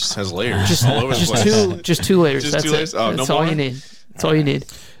onion. Just has layers all over the place. Just two layers. Just That's 2 layers? it. Oh, no That's all more? you need. That's all you need.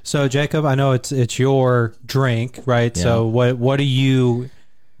 So Jacob, I know it's your drink, right? Yeah. So what do you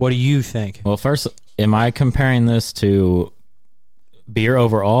think? Well, first, am I comparing this to beer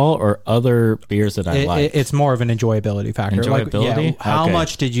overall or other beers that I like? It's more of an enjoyability factor. Enjoyability? How Okay.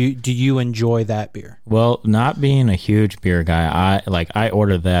 much do you enjoy that beer? Well, not being a huge beer guy, I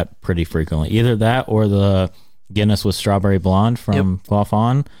order that pretty frequently. Either that or the Guinness with strawberry blonde from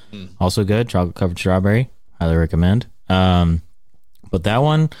Guafon. Also good, chocolate covered strawberry. Highly recommend. But that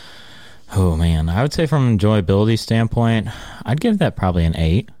one, oh man, I would say from enjoyability standpoint, I'd give that probably an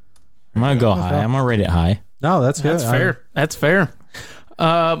 8. I'm gonna go high. I'm gonna rate it high. No, that's good. That's fair. That's fair.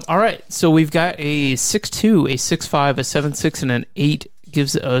 All right. So we've got a 6.2, a 6.5, a 7.6, and an 8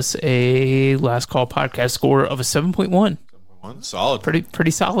 gives us a last call podcast score of a 7.1. Solid.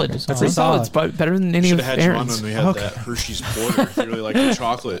 Pretty solid. That's pretty solid. solid. It's better than any Should of have had you on Aaron's. when we had that Hershey's Porter. If you really like the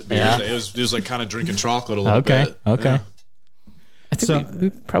chocolate beers. Yeah. It was like kind of drinking chocolate a little Okay. bit. Okay. Yeah. I think we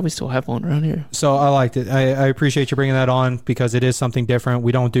probably still have one around here. So I liked it. I appreciate you bringing that on because it is something different.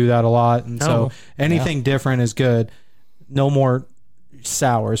 We don't do that a lot, and so anything different is good. No more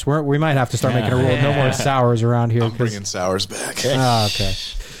sours. We might have to start making a rule. No more sours around here. I'm bringing sours back. Okay.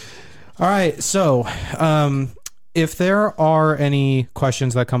 All right. So, if there are any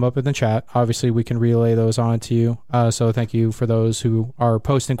questions that come up in the chat, obviously we can relay those on to you. So thank you for those who are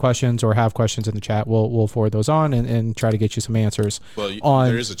posting questions or have questions in the chat. We'll forward those on and try to get you some answers. Well,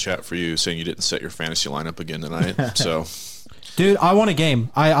 there is a chat for you saying you didn't set your fantasy lineup again tonight. So, dude, I won a game.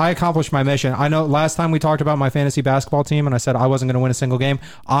 I accomplished my mission. I know last time we talked about my fantasy basketball team and I said I wasn't going to win a single game.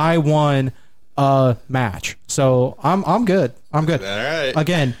 I won a match. So I'm good. I'm good. all right.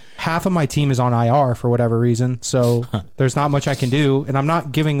 Again, half of my team is on IR for whatever reason, so there's not much I can do, and I'm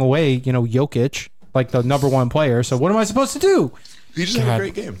not giving away, Jokic, like the number one player. So what am I supposed to do? You just had a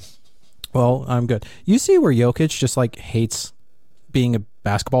great game. Well, I'm good. You see where Jokic just like hates being a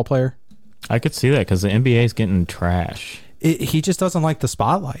basketball player? I could see that because the NBA is getting trash. He just doesn't like the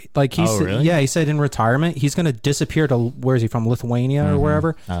spotlight. Like really? Yeah, he said in retirement he's going to disappear to, where is he from, Lithuania or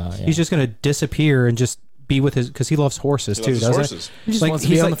wherever? Yeah. He's just going to disappear and just be with his, because he loves horses too, doesn't he? He just wants to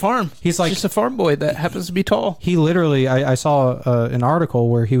be on the farm. He's like just a farm boy that happens to be tall. He literally, I saw an article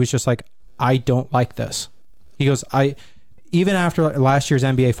where he was just like, I don't like this. He goes, even after last year's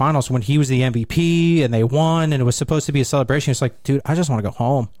NBA Finals, when he was the MVP and they won and it was supposed to be a celebration, it's like, dude, I just want to go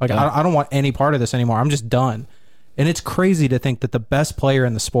home. Like, I don't want any part of this anymore. I'm just done. And it's crazy to think that the best player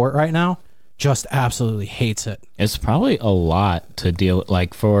in the sport right now just absolutely hates it. It's probably a lot to deal with,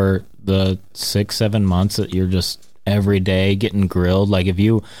 like for the 6-7 months that you're just every day getting grilled. Like if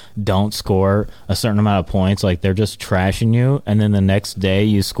you don't score a certain amount of points, like they're just trashing you, and then the next day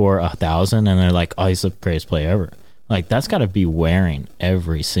you score 1,000 and they're like, oh, he's the greatest player ever. Like that's got to be wearing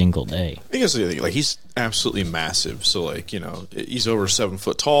every single day. I guess like he's absolutely massive. So like, he's over 7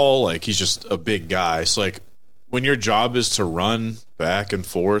 foot tall. Like he's just a big guy. So like when your job is to run back and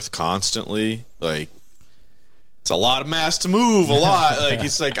forth constantly, like it's a lot of mass to move a lot. Like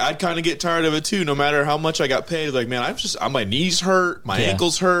it's like I'd kind of get tired of it too, no matter how much I got paid. Like, man, my knees hurt, my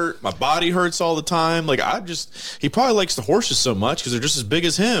ankles hurt, my body hurts all the time. Like he probably likes the horses so much because they're just as big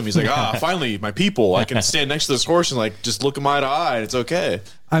as him. He's like, finally, my people. I can stand next to this horse and like just look him eye to eye. And it's okay.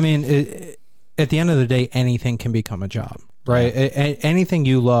 I mean, at the end of the day, anything can become a job. Right, anything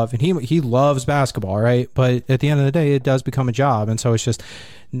you love, and he loves basketball, right? But at the end of the day, it does become a job, and so it's just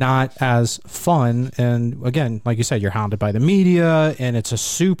not as fun. And again, like you said, you're hounded by the media, and it's a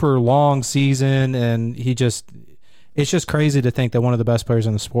super long season, and it's just crazy to think that one of the best players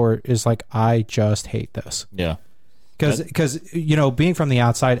in the sport is like, I just hate this. Yeah, because being from the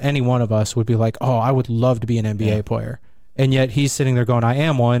outside, any one of us would be like, oh, I would love to be an NBA player. And yet he's sitting there going, I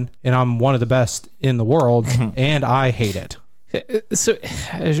am one, and I'm one of the best in the world, and I hate it. So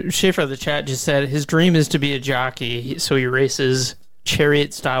Schaefer of the chat just said his dream is to be a jockey, so he races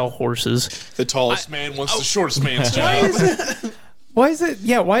chariot-style horses. The tallest man wants the shortest man's job. Why is it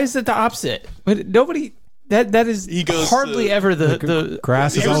the opposite? But nobody... That is hardly ever the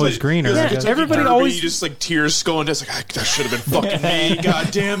grass is always greener. Yeah, everybody always just like tears going. It's like that should have been fucking me.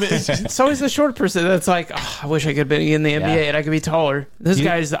 God damn it! It's always the short person that's like, I wish I could have been in the NBA and I could be taller. This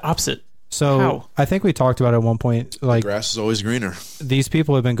guy is the opposite. So How? I think we talked about it at one point. Like, grass is always greener. These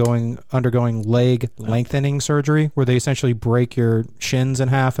people have been undergoing leg lengthening surgery, where they essentially break your shins in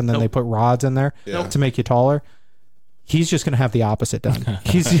half and then they put rods in there to make you taller. he's just going to have the opposite done.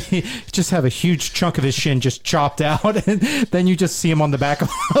 He just have a huge chunk of his shin just chopped out, and then you just see him on the back of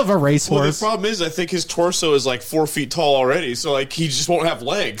a Well, racehorse. the problem is, I think his torso is like 4 feet tall already, so like he just won't have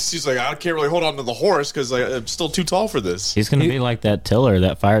legs. He's like, I can't really hold on to the horse because I'm still too tall for this. He's going to be like that tiller,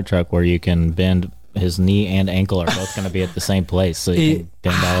 that fire truck where you can bend his knee and ankle are both going to be at the same place, so you can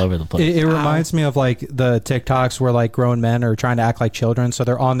bend all over the place. It reminds me of like the TikToks where like grown men are trying to act like children, so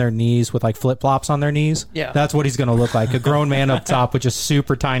they're on their knees with like flip flops on their knees. Yeah. That's what he's going to look like, a grown man up top with just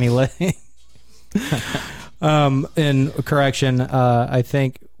super tiny legs. In correction, I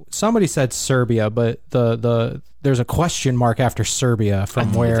think somebody said Serbia, but there's a question mark after Serbia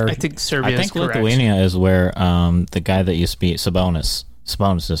from where I think Serbia I think is correct. Lithuania is where the guy that used to be Sabonis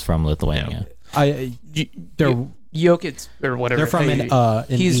is from Lithuania. Jokic or whatever. They're from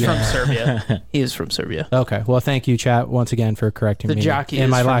he's from India. Serbia. He is from Serbia. Okay, well, thank you, chat, once again for correcting The me. jockey in is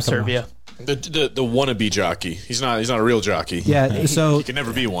my from lack of Serbia. The wannabe jockey. He's not a real jockey. Yeah, so He can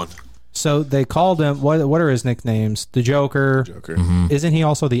never be one. so they called him. What are his nicknames? The Joker. Joker. Isn't he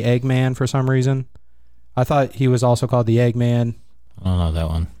also the Eggman for some reason? I thought he was also called the Eggman, I don't know that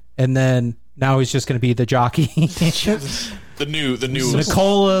one. and then now he's just going to be the jockey. The new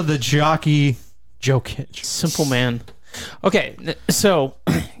Nikola the jockey Jokic. Simple man. Okay, so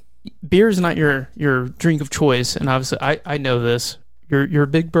beer is not your drink of choice, and obviously I know this. You're a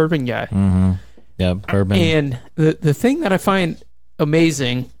big bourbon guy. Yeah, bourbon. And the thing that I find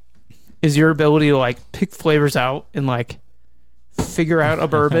amazing is your ability to like pick flavors out and like figure out a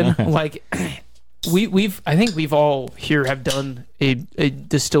bourbon. Like I think we've all here have done a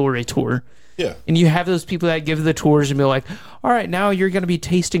distillery tour. Yeah. And you have those people that give the tours and be like, all right, now you're going to be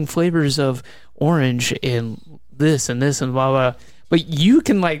tasting flavors of orange and this and blah, blah. But you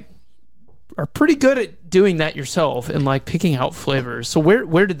can like are pretty good at doing that yourself and like picking out flavors. So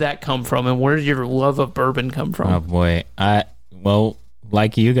where did that come from, and where did your love of bourbon come from? Oh boy, well,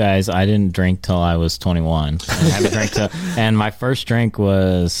 like you guys, I didn't drink till I was 21. I haven't drank till, and my first drink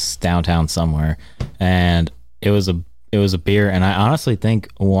was downtown somewhere, and it was a beer, and I honestly think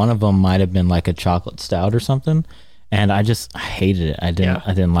one of them might have been like a chocolate stout or something, and I hated it. I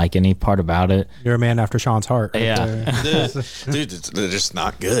didn't like any part about it. You're a man after Sean's heart. Right Yeah. there. Dude, they're just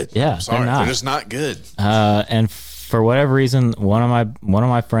not good. Yeah, I'm sorry. they're not. They're just not good. And for whatever reason, one of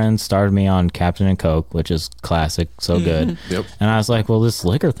my friends started me on Captain and Coke, which is classic, so good. Yep. And I was like, well, this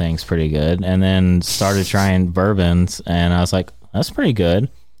liquor thing's pretty good. And then started trying bourbons, and I was like, that's pretty good.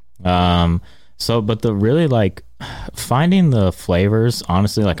 But the really like finding the flavors,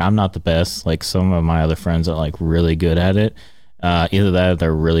 honestly, like I'm not the best. Like some of my other friends are like really good at it. Either that or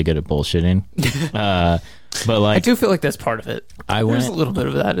they're really good at bullshitting. But like I do feel like that's part of it. There's a little bit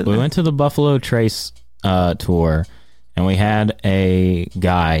of that in we there. went to the Buffalo Trace tour, and we had a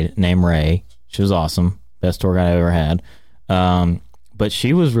guide named Ray. She was awesome. Best tour guide I ever had. But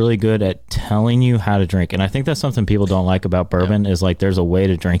she was really good at telling you how to drink. And I think that's something people don't like about bourbon is like there's a way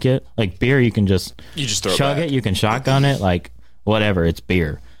to drink it. Like beer, you can just throw chug it it. back. You can shotgun it. Like whatever, it's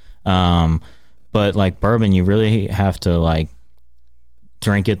beer. But like bourbon, you really have to like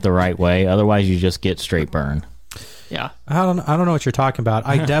drink it the right way. Otherwise, you just get straight burn. Yeah. I don't know what you're talking about.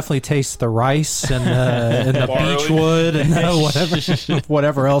 I definitely taste the rice and the Barley. beechwood and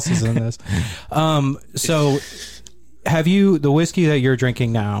whatever else is in this. So have you the whiskey that you're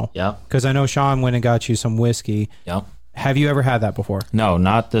drinking now? Yep. Because I know Sean went and got you some whiskey. Yep. Have you ever had that before? No,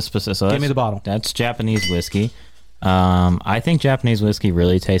 not this specific. So Give me the bottle. That's Japanese whiskey. I think Japanese whiskey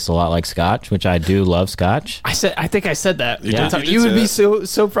really tastes a lot like Scotch, which I do love Scotch. I think I said that. You did. You would be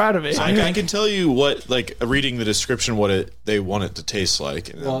so proud of it. I can tell you what, like reading the description, they want it to taste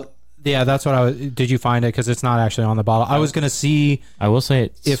like. Well, yeah, that's what I was. Did you find it? Because it's not actually on the bottle. I was going to see. I will say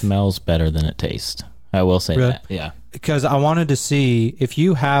it smells better than it tastes. I will say Really? that. Yeah. Because I wanted to see if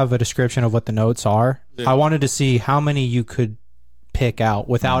you have a description of what the notes are. I wanted to see how many you could pick out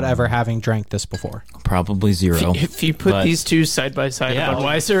without ever having drank this before. Probably zero. If you put But- these two side by side Yeah. of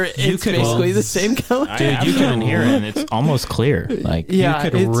Budweiser, it's could- basically the same color. Dude, you can hear it, and it's almost clear. Like, Yeah, You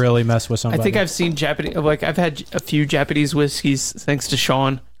could it's- really mess with I somebody. think I've seen Japanese. Like I've had a few Japanese whiskeys thanks to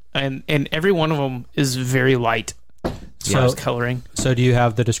Sean, and every one of them is very light as far as coloring. So do you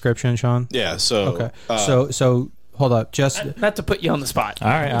have the description, Sean? Yeah. So Okay. So hold up. Just Not to put you on the spot. all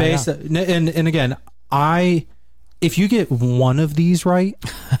right. based and again, if you get one of these right,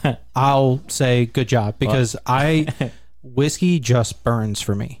 I'll say good job because whiskey just burns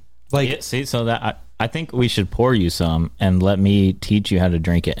for me. Like Yeah, see, so that I think we should pour you some and let me teach you how to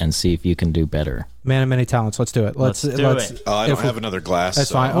drink it and see if you can do better. man of many talents. Let's do it. Let's do it. I don't if we- have another glass. That's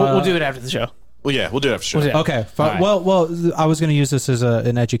so- fine. We'll do it after the show. Well, yeah, we'll do it after show. We'll do it. Okay. Fine. All right. Well, I was going to use this as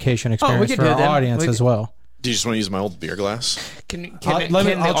an education experience could for do our that. audience We as could- well. Do you just want to use my old beer glass? The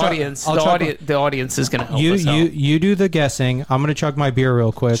audience is going to help us out. You do the guessing. I'm going to chug my beer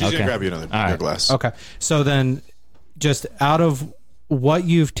real quick. She's going to grab you another beer glass. Okay. So then, just out of what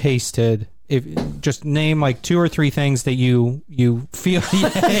you've tasted, if just name like 2 or 3 things that you feel.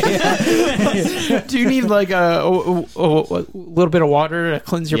 Do you need like a little bit of water to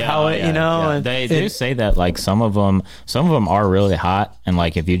cleanse your palate? You know, and they do say that like some of them are really hot, and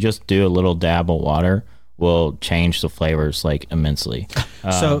like if you just do a little dab of water, will change the flavors like immensely.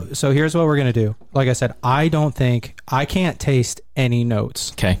 So here's what we're gonna do. Like I said, I can't taste any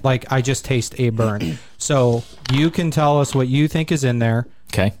notes. Okay. Like I just taste a burn. So you can tell us what you think is in there.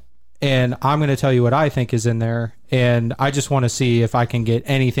 Okay. And I'm going to tell you what I think is in there, and I just want to see if I can get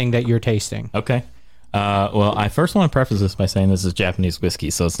anything that you're tasting. Okay. Well, I first want to preface this by saying this is Japanese whiskey,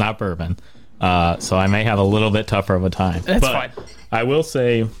 so it's not bourbon. So I may have a little bit tougher of a time. That's fine. I will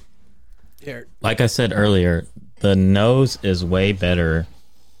say, like I said earlier, the nose is way better.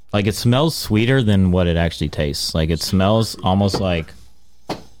 Like it smells sweeter than what it actually tastes. Like it smells almost like...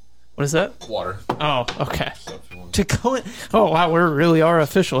 What is that? Water. Oh, okay. Oh, wow, we really are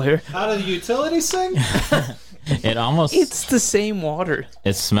official here. How do the utilities sing? It's the same water.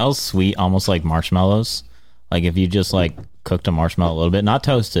 It smells sweet, almost like marshmallows. Like if you just like cooked a marshmallow a little bit, not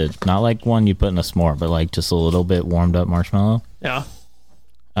toasted, not like one you put in a s'more, but like just a little bit warmed up marshmallow. Yeah.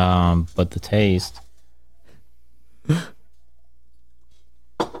 But the taste...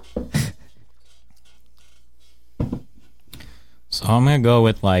 So I'm going to go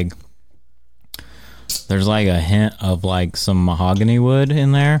with like... There's like a hint of like some mahogany wood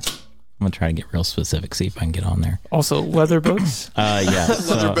in there. I'm gonna try to get real specific, see if I can get on there. Also, leather books. Yeah,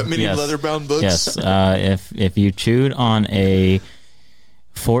 leather-bound books. Yes, if you chewed on a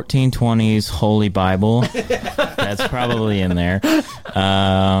 1420s Holy Bible, that's probably in there.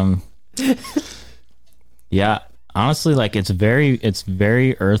 Yeah, honestly, like it's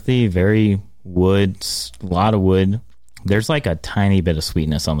very earthy, very wood, a lot of wood. There's like a tiny bit of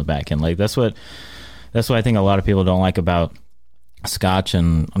sweetness on the back end. Like that's what I think a lot of people don't like about Scotch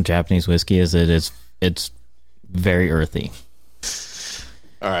and Japanese whiskey is it's very earthy.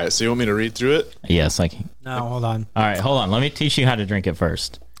 All right, so you want me to read through it? Yes, I can. No, hold on. All right, hold on. Let me teach you how to drink it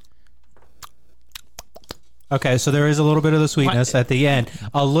first. Okay, so there is a little bit of the sweetness at the end.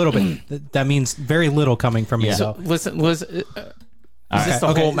 A little bit. That means very little coming from you. So listen, is this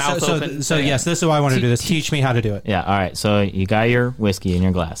the whole mouth open? So yes, this is why I want to do this. Teach me how to do it. Yeah, all right. So you got your whiskey in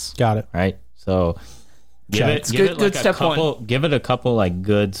your glass. Got it. Right? So give it good step one. Give it a couple like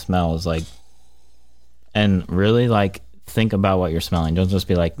good smells, like, and really like think about what you're smelling. Don't just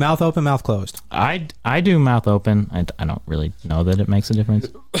be like mouth open, mouth closed. I do mouth open. I don't really know that it makes a difference.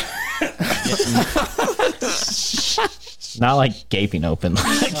 Not like gaping open,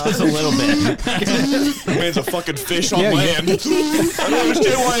 like just a little bit. Man's a fucking fish on land. I don't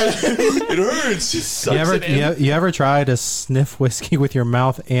understand why it hurts. It sucks. You ever try to sniff whiskey with your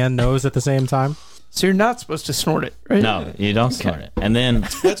mouth and nose at the same time? So you're not supposed to snort it, right? No, you don't snort it. And then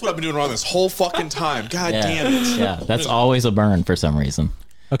that's what I've been doing wrong this whole fucking time. God damn it. Yeah, that's always a burn for some reason.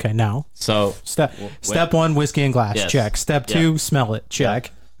 Okay, now. So step 1, whiskey and glass. Yes. Check. Step 2, smell it. Check.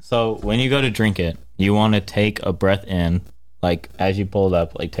 Yeah. So when you go to drink it, you want to take a breath in, like as you pull it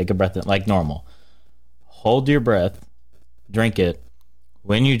up, like take a breath in, like normal. Hold your breath, drink it.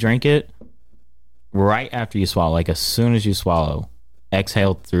 When you drink it, right after you swallow, like as soon as you swallow,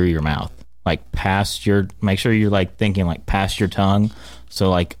 exhale through your mouth, like past your. Make sure you're like thinking like past your tongue, so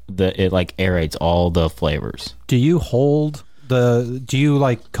like it like aerates all the flavors. Do you hold do you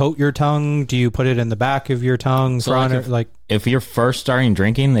like coat your tongue? Do you put it in the back of your tongue? So if you're first starting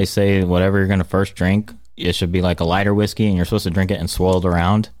drinking, they say whatever you're going to first drink, it should be like a lighter whiskey, and you're supposed to drink it and swirl it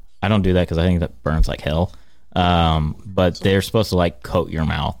around. I don't do that because I think that burns like hell. But they're supposed to like coat your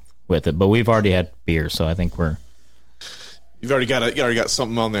mouth with it. But we've already had beer, so I think You've already got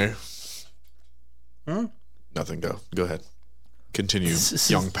something on there. Nothing. Go ahead. Continue,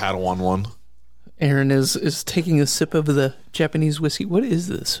 young Padawan 1. Aaron is taking a sip of the Japanese whiskey. What is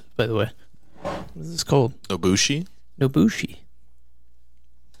this, by the way? What is this called? Nobushi.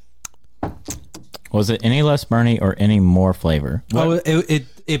 Was it any less burny or any more flavor? Oh,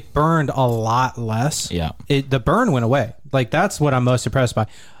 it burned a lot less. Yeah. The burn went away. Like, that's what I'm most impressed by.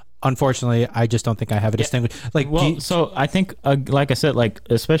 Unfortunately, I just don't think I have a distinguished. Like, so I think, like I said, like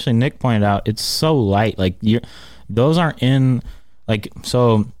especially Nick pointed out, it's so light. Like those aren't in like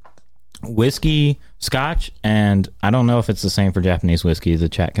so. Whiskey, Scotch, and I don't know if it's the same for Japanese whiskey. The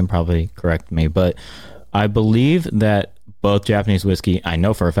chat can probably correct me, but I believe that both Japanese whiskey, I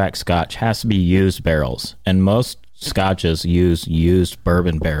know for a fact Scotch, has to be used barrels, and most Scotches use used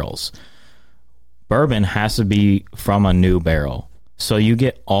bourbon barrels. bourbon has to be from a new barrel. So you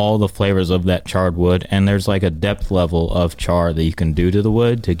get all the flavors of that charred wood, and there's like a depth level of char that you can do to the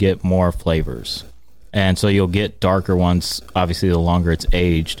wood to get more flavors. And so you'll get darker ones, obviously, the longer it's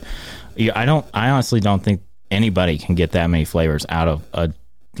aged. I honestly don't think anybody can get that many flavors out of a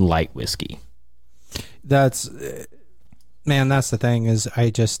light whiskey. That's the thing is I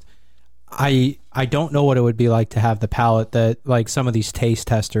don't know what it would be like to have the palate that like some of these taste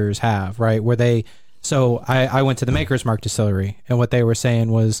testers have, right? So I went to the Maker's Mark distillery, and what they were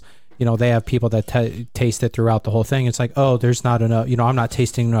saying was, they have people that taste it throughout the whole thing. It's like, oh, there's not enough, I'm not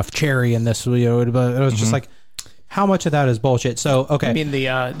tasting enough cherry in this, but it was just like, how much of that is bullshit? So, okay. I mean,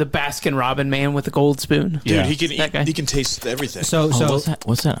 the Baskin Robin man with the gold spoon. Dude, Yeah. he can taste everything. So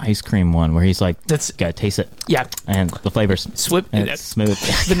What's that ice cream one where he's like, That's- gotta taste it. Yeah. And the flavors. And it's smooth.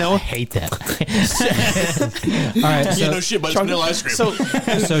 Vanilla. I hate that. all right. Yeah, no shit, but it's vanilla ice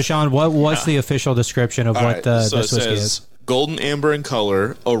cream. So Sean, what's the official description of All what right, this so it whiskey says, is? golden amber in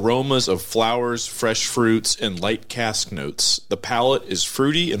color, aromas of flowers, fresh fruits, and light cask notes. The palate is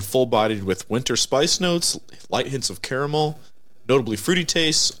fruity and full-bodied with winter spice notes, light hints of caramel, notably fruity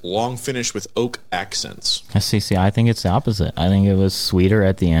tastes, long finish with oak accents. See, I think it's the opposite. I think it was sweeter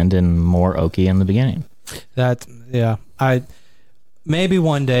at the end and more oaky in the beginning. Maybe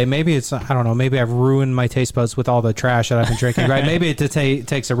one day, maybe it's, I don't know, maybe I've ruined my taste buds with all the trash that I've been drinking, right? Maybe it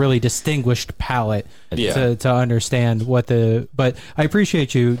takes a really distinguished palate to understand but I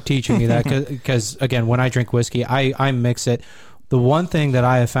appreciate you teaching me that because, again, when I drink whiskey, I mix it. The one thing that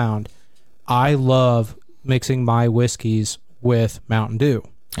I have found, I love mixing my whiskeys with Mountain Dew.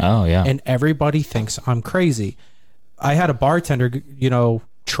 Oh, yeah. And everybody thinks I'm crazy. I had a bartender,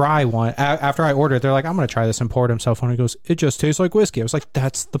 try one after I ordered. They're like, I'm going to try this, and poured himself one. He goes, it just tastes like whiskey. I was like,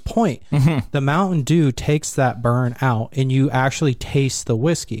 that's the point. The Mountain Dew takes that burn out, and you actually taste the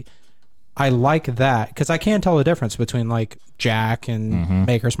whiskey. I like that because I can't tell the difference between like Jack and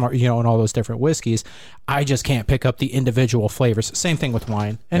Maker's Mark, and all those different whiskeys. I just can't pick up the individual flavors. Same thing with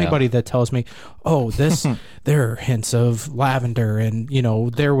wine. Anybody that tells me, oh, there are hints of lavender, and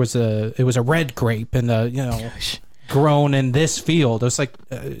it was a red grape, and grown in this field. It's like,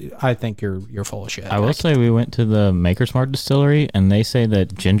 I think you're full of shit. I will say we went to the Maker's Mark distillery, and they say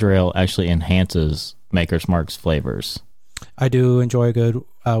that ginger ale actually enhances Maker's Mark's flavors. I do enjoy a good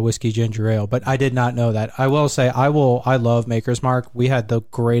whiskey ginger ale, but I did not know that. I will say I love Maker's Mark. We had the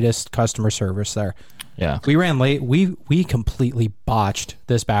greatest customer service there. Yeah. We ran late. We completely botched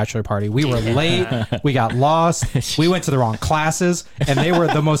this bachelor party. We were late. We got lost. We went to the wrong classes, and they were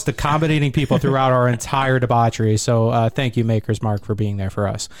the most accommodating people throughout our entire debauchery. So thank you, Maker's Mark, for being there for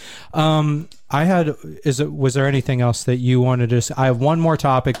us. Was there anything else that you wanted to? I have one more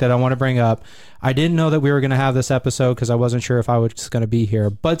topic that I want to bring up. I didn't know that we were going to have this episode because I wasn't sure if I was going to be here.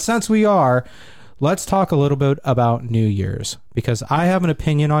 But since we are, let's talk a little bit about New Year's, because I have an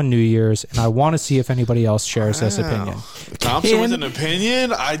opinion on New Year's, and I want to see if anybody else shares this opinion. Thompson with an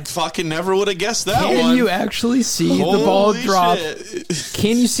opinion? I fucking never would have guessed that one. Can you actually see the ball drop? Shit.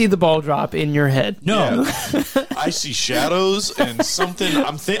 Can you see the ball drop in your head? No. Yeah. I see shadows and something.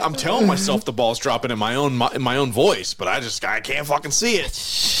 I'm telling myself the ball's dropping in my own voice, but I can't fucking see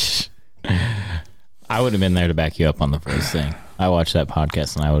it. I would have been there to back you up on the first thing. I watched that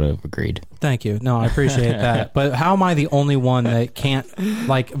podcast and I would have agreed. Thank you. No, I appreciate that. But how am I the only one that can't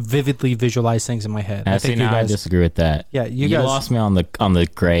like vividly visualize things in my head? I disagree with that. Yeah, you you guys lost me on the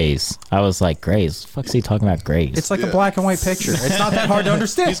grays. I was like, grays? What the fuck's he talking about grays? It's like a black and white picture. It's not that hard to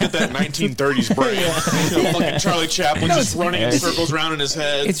understand. He's got that 1930s brain. Fucking Charlie Chaplin just running in circles around in his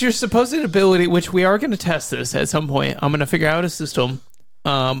head. It's your supposed ability, which we are going to test this at some point. I'm going to figure out a system,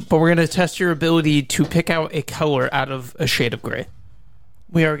 but we're going to test your ability to pick out a color out of a shade of gray.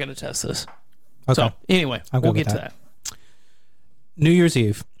 We are going to test this. Okay. So anyway, I'm we'll good get with to that. New Year's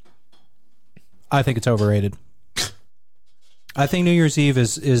Eve. I think it's overrated. I think New Year's Eve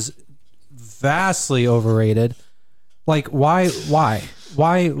is vastly overrated. Like, why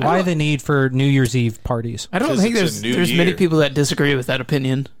the need for New Year's Eve parties? I don't 'Cause think it's a new there's many year. people that disagree with that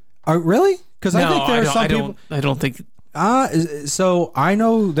opinion. Really? Because I No, think there are some people. I don't think. So I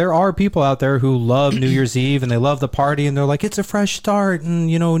know there are people out there who love New Year's Eve and they love the party and they're like, it's a fresh start and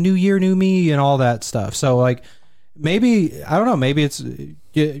new year, new me and all that stuff. So like, maybe I don't know. Maybe it's.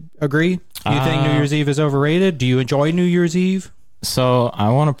 You agree? Do you think New Year's Eve is overrated? Do you enjoy New Year's Eve? So I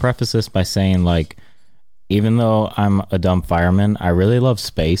want to preface this by saying, like, even though I'm a dumb fireman, I really love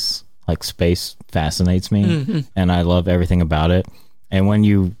space. Like, space fascinates me, and I love everything about it. And when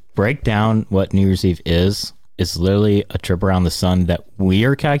you break down what New Year's Eve is, it's literally a trip around the sun that we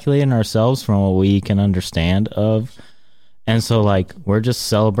are calculating ourselves from what we can understand of. And so, like, we're just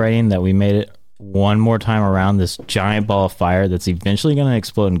celebrating that we made it one more time around this giant ball of fire that's eventually going to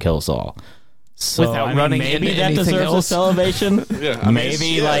explode and kill us all. So Without running maybe into that anything deserves a else. celebration. Yeah, I mean,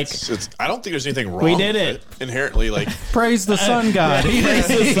 maybe I don't think there's anything wrong. We did with it. Inherently. Like, Praise the sun god. He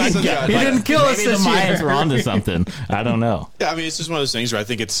didn't kill us maybe the this Mayans year. were onto something. I don't know. yeah, I mean, it's just one of those things where I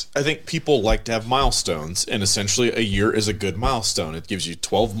think people like to have milestones, and essentially a year is a good milestone. It gives you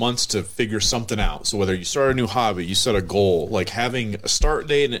 12 months to figure something out. So whether you start a new hobby, you set a goal, like having a start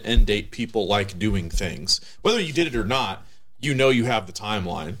date and an end date, people like doing things. Whether you did it or not, you have the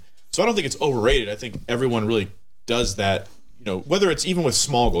timeline. So I don't think it's overrated. I think everyone really does that, whether it's even with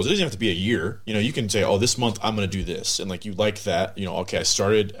small goals. It doesn't have to be a year. You can say, oh, this month I'm going to do this. And like you like that, okay, I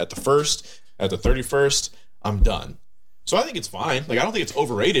started at the 1st, at the 31st, I'm done. So I think it's fine. Like, I don't think it's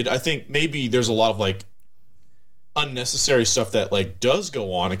overrated. I think maybe there's a lot of like unnecessary stuff that like does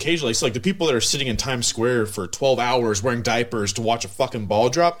go on occasionally. So like the people that are sitting in Times Square for 12 hours wearing diapers to watch a fucking ball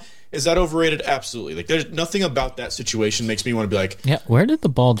drop, is that overrated? Absolutely. Like, there's nothing about that situation makes me want to be like, Yeah, where did the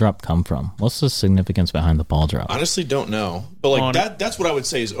ball drop come from? What's the significance behind the ball drop? honestly don't know. But like that's what I would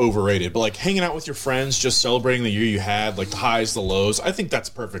say is overrated. But like hanging out with your friends, just celebrating the year you had, like the highs, the lows, I think that's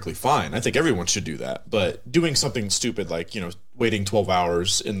perfectly fine. I think everyone should do that. But doing something stupid like, waiting 12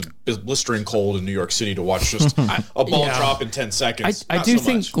 hours in the blistering cold in New York City to watch just a ball drop in 10 seconds. I not do so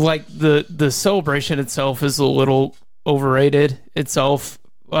think much. like the celebration itself is a little overrated itself.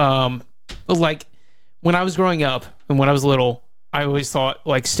 Like when I was growing up and when I was little, I always thought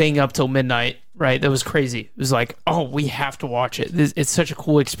like staying up till midnight, right? That was crazy. It was like, oh, we have to watch it. It's such a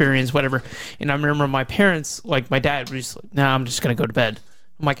cool experience, whatever. And I remember my parents, like my dad was just like, nah, I'm just going to go to bed.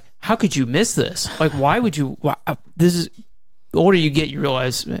 I'm like, how could you miss this? Like, why would you? This is, the older you get, you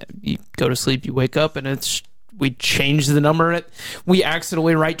realize you go to sleep, you wake up, and we change the number. We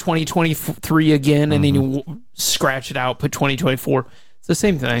accidentally write 2023 again, and then you scratch it out, put 2024. It's the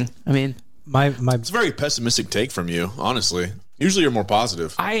same thing. I mean, It's a very pessimistic take from you, honestly. Usually you're more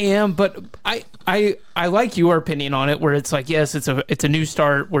positive. I am, but I like your opinion on it, where it's like, yes, it's a new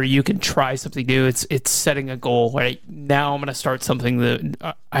start where you can try something new. It's setting a goal. Right now, I'm going to start something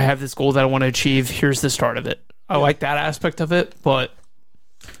that I have this goal that I want to achieve. Here's the start of it. I like that aspect of it, but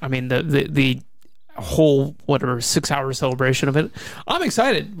I mean the whole 6-hour celebration of it. I'm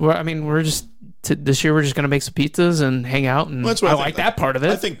excited. We're just. This year we're just going to make some pizzas and hang out, and Well, that's what I think. like that part of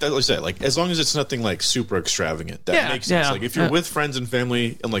it. I think that, like I said, like as long as it's nothing like super extravagant, that makes sense. Yeah, Like if you're with friends and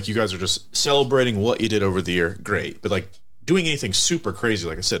family and like you guys are just celebrating what you did over the year, great. But like doing anything super crazy,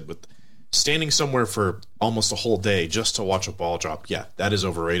 like I said, with standing somewhere for almost a whole day just to watch a ball drop, yeah, that is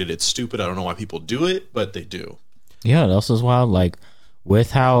overrated. It's stupid. I don't know why people do it, but they do. Yeah, it also is wild. Like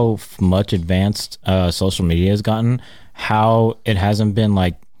with how much advanced social media has gotten, how it hasn't been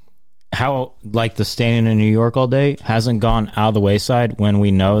like. How like the staying in New York all day hasn't gone out of the wayside when we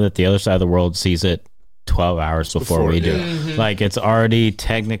know that the other side of the world sees it 12 hours before we do. Like it's already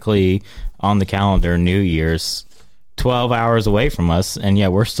technically on the calendar, New Year's 12 hours away from us, and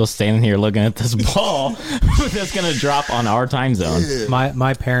yet we're still standing here looking at this ball that's going to drop on our time zone.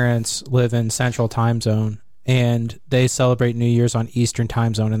 My parents live in Central Time Zone, and they celebrate New Year's on Eastern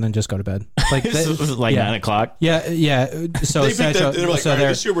Time Zone, and then just go to bed. Like This is like 9 o'clock. Yeah. So They think Central, that they're like, so all right, they're,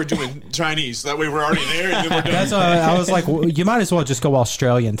 this year we're doing Chinese. That way we're already there, and then we're done. that's I was like, well, you might as well just go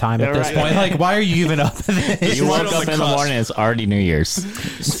Australian time at this right. point. Like, why are you even up? You right woke on up the in the cusp. morning, it's already New Year's.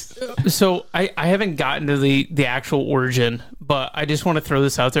 So I haven't gotten to the actual origin, but I just want to throw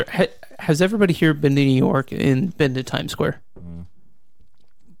this out there. Has everybody here been to New York and been to Times Square?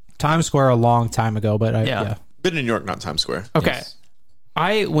 Times Square a long time ago, but Yeah. Been in New York, not Times Square. Okay.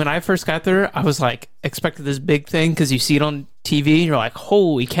 Yes. When I first got there, I was like expected this big thing because you see it on TV and you're like,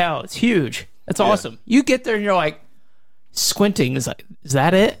 holy cow, it's huge. That's awesome. You get there and you're like squinting. Is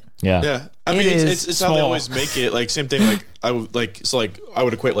that it? Yeah. Yeah, I It mean, is it's how they small. always make it. Like same thing. Like I would I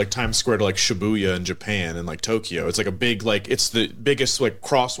would equate like Times Square to like Shibuya in Japan and like Tokyo. It's like a big it's the biggest like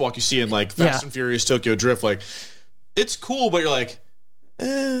crosswalk you see in like Fast Yeah. and Furious Tokyo Drift. Like it's cool, but you're like,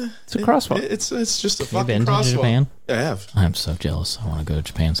 It's a crosswalk. It's just a You fucking been to crosswalk. Japan? Yeah, I have. I'm so jealous. I want to go to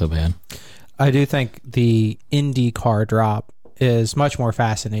Japan so bad. I do think the IndyCar drop is much more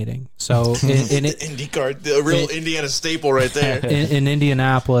fascinating. So in IndyCar, the real Indiana staple right there. in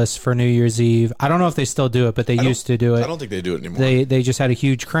Indianapolis for New Year's Eve, I don't know if they still do it, but they used to do it. I don't think they do it anymore. They just had a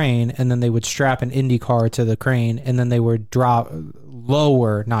huge crane, and then they would strap an IndyCar to the crane, and then they would drop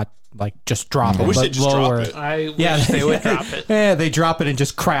lower, not like just drop it, wish but they'd just drop lower. it. I wish they would drop it. Yeah, they drop it and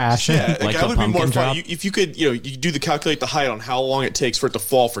just crash. Yeah, Like that a would be more pumpkin fun. drop? If you could, you do calculate the height on how long it takes for it to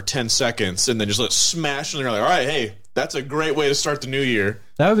fall for 10 seconds, and then just let it smash, and you're like, all right, hey, that's a great way to start the new year.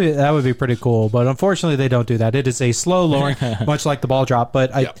 That would be pretty cool. But unfortunately, they don't do that. It is a slow lowering, much like the ball drop.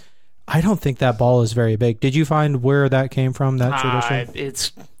 But Yeah. I don't think that ball is very big. Did you find where that came from, that tradition?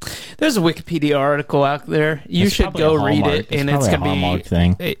 There's a Wikipedia article out there. You should go read it, and it's gonna be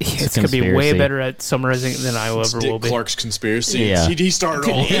thing. It's gonna be way better at summarizing than I ever will be. Clark's conspiracy. Yeah. He started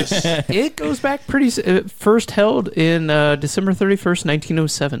all this. It goes back first held in December 31st,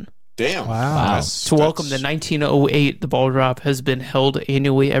 1907. Damn. Wow. To welcome the 1908, the ball drop has been held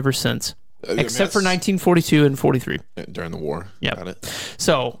annually ever since, except for 1942 and 43 during the war. Yeah. Got it.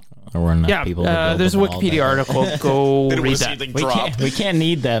 So. We're not people. There's a Wikipedia article. Go read that. We can't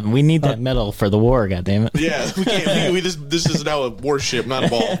need that. We need that medal for the war. God damn it. Yeah, we can't. This is now a warship, not a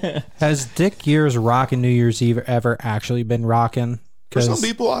ball. Has Dick Year's rockin' New Year's Eve ever actually been rockin'? For some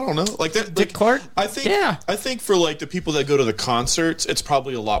people, I don't know. Like that, Dick Clark. I think for like the people that go to the concerts, it's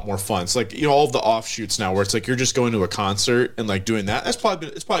probably a lot more fun. It's like all of the offshoots now, where it's like you're just going to a concert and like doing that. It's probably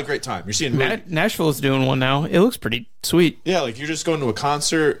a great time. You're seeing Nashville's doing one now. It looks pretty sweet. Yeah, like you're just going to a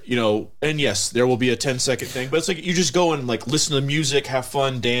concert, and yes, there will be a 10-second thing, but it's like you just go and like listen to music, have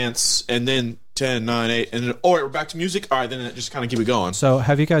fun, dance, and then 10, 9, 8, and then all right, we're back to music. All right, then it just kind of keep it going. So,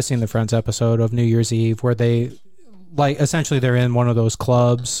 have you guys seen the Friends episode of New Year's Eve where they? Like, essentially, they're in one of those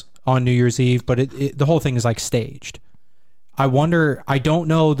clubs on New Year's Eve, but the whole thing is, like, staged. I don't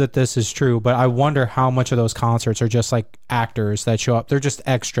know that this is true, but I wonder how much of those concerts are just, like, actors that show up. They're just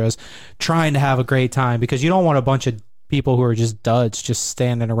extras trying to have a great time, because you don't want a bunch of people who are just duds just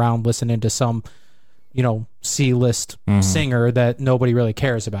standing around listening to some, C-list singer that nobody really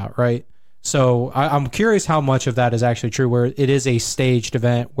cares about, right? So I'm curious how much of that is actually true, where it is a staged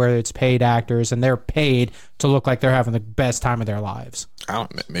event where it's paid actors and they're paid to look like they're having the best time of their lives.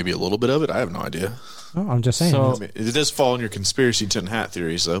 Maybe a little bit of it. I have no idea. Oh, I'm just saying. So, it does fall in your conspiracy tin hat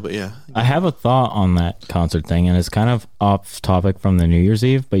theories, though. But yeah, I have a thought on that concert thing, and it's kind of off topic from the New Year's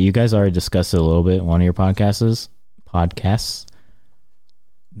Eve, but you guys already discussed it a little bit in one of your podcasts.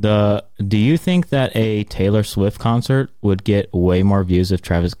 Do you think that a Taylor Swift concert would get way more views if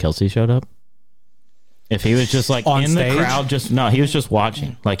Travis Kelce showed up? If he was just like on in stage? The crowd, he was just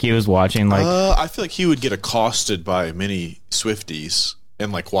watching. Like he was watching. Like I feel like he would get accosted by many Swifties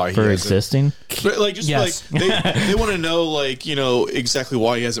and like why for he existing. But like just Yes. like they want to know like exactly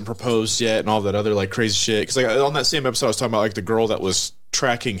why he hasn't proposed yet and all that other like crazy shit. Because like on that same episode I was talking about like the girl that was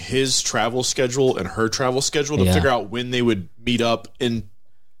tracking his travel schedule and her travel schedule to figure out when they would meet up in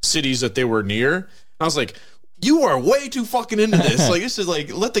cities that they were near. And I was like, you are way too fucking into this. Like, this is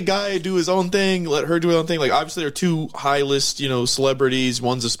like, let the guy do his own thing, let her do her own thing. Like, obviously, they're two high list, celebrities.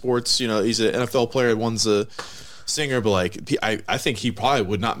 One's a sports, he's an NFL player, one's a singer. But like, I think he probably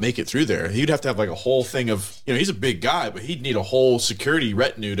would not make it through there. He'd have to have like a whole thing of, he's a big guy, but he'd need a whole security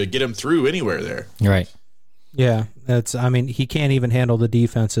retinue to get him through anywhere there. Right. Yeah, he can't even handle the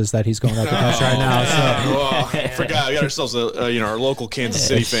defenses that he's going up against right now. So I forgot. We got ourselves our local Kansas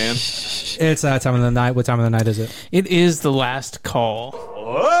City fan. It's that time of the night. What time of the night is it? It is the last call.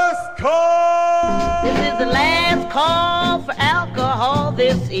 Last call! This is the last call for alcohol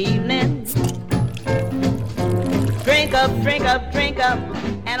this evening. Drink up, drink up, drink up,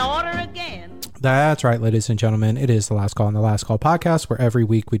 and order again. That's right, ladies and gentlemen. It is the Last Call on the Last Call podcast, where every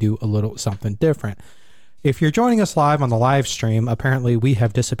week we do a little something different. If you're joining us live on the live stream, apparently we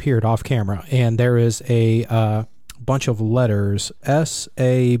have disappeared off camera, and there is a bunch of letters, S,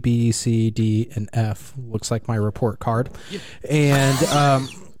 A, B, C, D, and F. Looks like my report card. And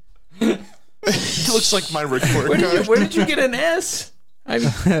It looks like my report card. Where did you get an S?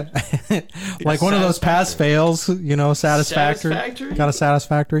 like one of those pass fails, satisfactory. Got a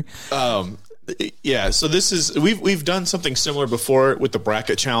satisfactory. Yeah, so this is we've done something similar before with the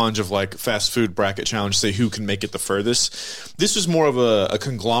bracket challenge of like fast food bracket challenge, say who can make it the furthest. This was more of a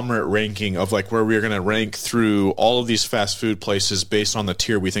conglomerate ranking of like where we're going to rank through all of these fast food places based on the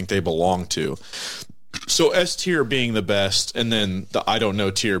tier we think they belong to. So S tier being the best, and then the I don't know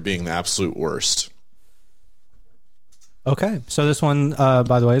tier being the absolute worst. Okay, so this one,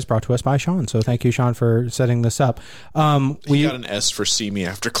 by the way, is brought to us by Sean. So thank you, Sean, for setting this up. We got an S for see me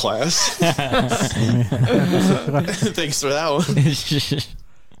after class. Thanks for that one.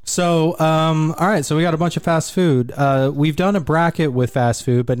 So, all right, so we got a bunch of fast food. We've done a bracket with fast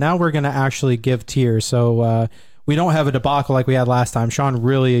food, but now we're going to actually give tiers. So we don't have a debacle like we had last time. Sean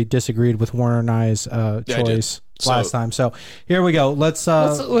really disagreed with Warner and I's choice last time. So here we go. Let's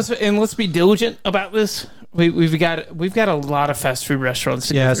be diligent about this. We've got a lot of fast food restaurants.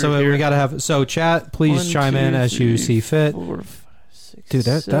 Yeah, so we got to have. So chat, please chime in as you see fit. 4, 5, 6, Dude,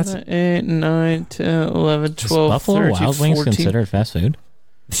 that's 7, 8, 9, 10, 11, 12, Buffalo 13, Wild Wings 14. considered fast food?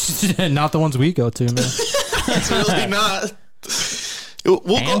 not the ones we go to, man. It's really not.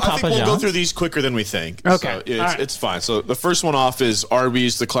 I Papa think we'll go John's? through these quicker than we think. Okay. So All right. it's fine. So the first one off is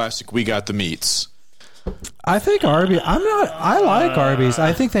Arby's, the classic. We got the meats. I think Arby's. I like Arby's.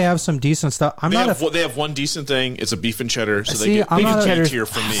 I think they have some decent stuff. They have one decent thing. It's a beef and cheddar. So See, they get I'm not beef a- and tier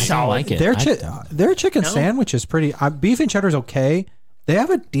from me. I don't like it. Their chicken sandwich is pretty. Beef and cheddar's okay. They have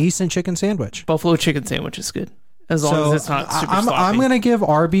a decent chicken sandwich. Buffalo chicken sandwich is good. As long as it's not super sloppy. I'm going to give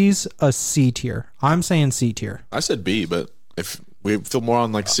Arby's a C tier. I'm saying C tier. I said B, but if we feel more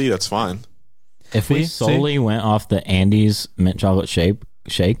on like C, that's fine. If we See? solely went off the Andy's mint chocolate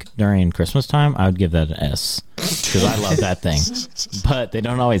shake during Christmas time, I would give that an S because I love that thing. But they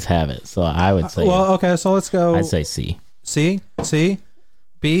don't always have it, so I would say. Well, okay, so let's go. I'd say C. C,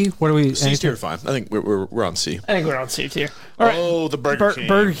 B. What do we? C tier, fine. I think we're on C. I think we're on C tier. All right. Oh, the Burger King.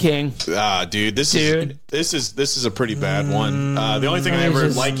 Burger King. Dude, this is a pretty bad one. The only thing I ever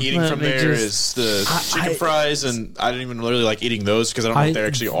like eating from there is the chicken fries, and I didn't even really like eating those because I don't know what they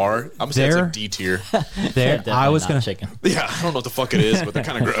actually are. I'm gonna say it's like D tier. I was gonna. chicken. Yeah, I don't know what the fuck it is, but they're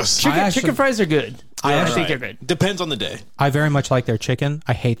kind of gross. Chicken fries are good. I think they're good. Depends on the day. I very much like their chicken.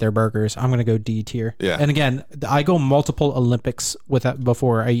 I hate their burgers. I'm gonna go D tier. Yeah. And again, I go multiple Olympics with that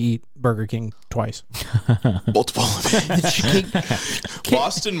before I eat Burger King twice. Multiple.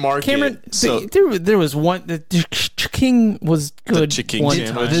 Boston Market. Cameron, so there was one. The King was good. chicken one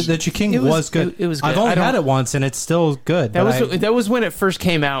sandwich. time. The chicken was good. It was good. I've only had it once, and it's still good. That was when it first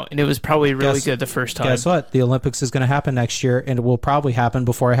came out, and it was probably really good the first time. Guess what? The Olympics is going to happen next year, and it will probably happen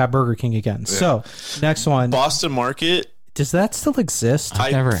before I have Burger King again. So, next one. Boston Market. Does that still exist?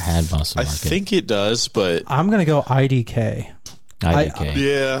 I've never had Boston I Market. think it does, but I'm going to go IDK. IDK.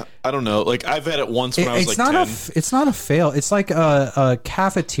 yeah, I don't know. Like I've had it once when I was It's like not 10. it's not a fail. It's like a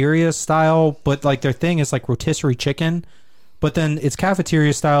cafeteria style, but like their thing is like rotisserie chicken. But then it's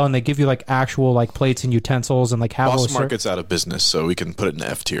cafeteria style, and they give you like actual like plates and utensils and like have Boston Market's out of business, so we can put it in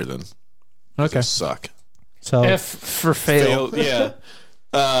F tier then. Okay, They suck. so F for fail. Yeah.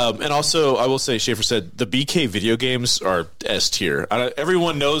 And also, I will say, Schaefer said the BK video games are S tier.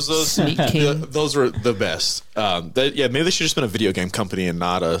 Everyone knows those. Sneak King. Those were the best. Maybe they should have just been a video game company and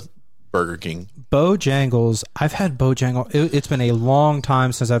not a Burger King. Bojangles. I've had Bojangles. It's been a long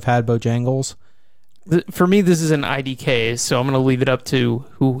time since I've had Bojangles. For me, this is an IDK, so I'm going to leave it up to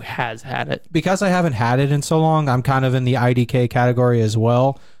who has had it. Because I haven't had it in so long, I'm kind of in the IDK category as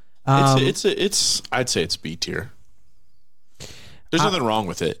well. I'd say it's B tier. There's nothing wrong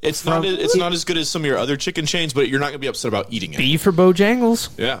with it. It's not as good as some of your other chicken chains, but you're not gonna be upset about eating it. B for Bojangles.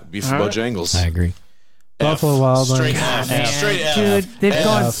 Yeah, B for Bojangles. I agree. Buffalo Wild Wings. Straight F. Straight F. Dude, they've F.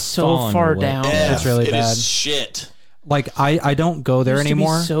 gone so Fallen far away. down. F. It's really It bad. is shit. Like I don't go there Used to be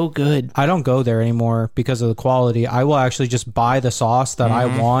anymore. so good. I don't go there anymore because of the quality. I will actually just buy the sauce that I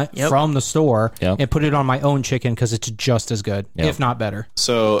want Yep. from the store Yep. and put it on my own chicken because it's just as good, Yep. if not better.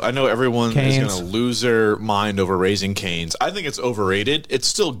 So I know everyone Canes. is gonna lose their mind over Raising Cane's. I think it's overrated. It's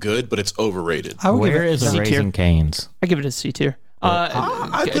still good, but it's overrated. I would give Where it, is the C tier. Raising Cane's? I give it a C tier.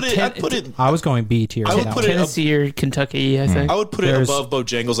 I put it. I was going B tier. I would now. put it- Tennessee or Kentucky, I think. I would put it There's- above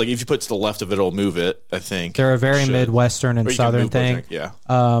Bojangles. Like if you put it to the left of it, it'll move it. I think They're a very Should. Midwestern Or and you can Southern move thing.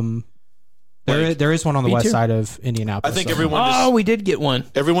 Bojang- Yeah, There is one on the B west tier? side of Indianapolis. I think though. everyone We did get one.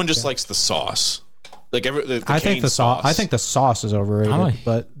 just likes the sauce. Like the I think Cane's the sauce. I think the sauce is overrated,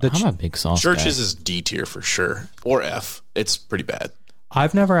 but I'm a big sauce Church's guy. is D tier for sure, or F. It's pretty bad.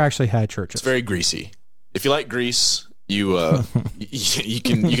 I've never actually had Church's. It's very greasy. If you like grease, you you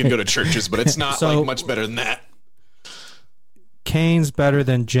can go to Church's, but it's not So- like much better than that. Cane's better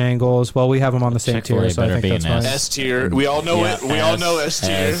than Jangles. Well, we have them on the same Chick-fil-A tier, so I better think be that's an fine. S. S tier. We all know Yeah, it. We all S, know S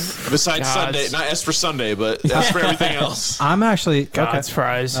tier. S. Besides Gods. Sunday, not S for Sunday, but S for everything else. I'm actually God's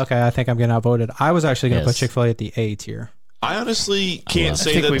fries. Okay, I think I'm getting outvoted. I was actually going to Yes. put Chick-fil-A at the A tier. I honestly I can't love it. I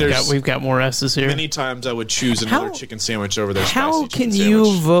say think that we've got more S's here. many times I would choose another How- chicken sandwich over their How spicy chicken can you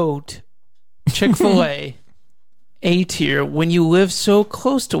sandwich. vote Chick-fil-A A tier when you live so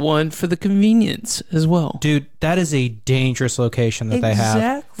close to one for the convenience as well? Dude, that is a dangerous location that they have.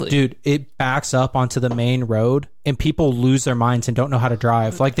 Exactly. Dude, it backs up onto the main road and people lose their minds and don't know how to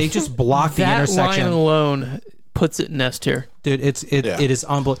drive. Like they just block the that intersection. line alone puts it in S tier. Dude, it Yeah. is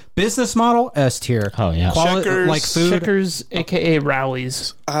unbelievable. Business model S tier. Oh, yeah. Checkers. Like food. Checkers, aka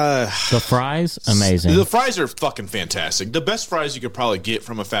Rowley's. The fries, amazing. The fries are fucking fantastic. The best fries you could probably get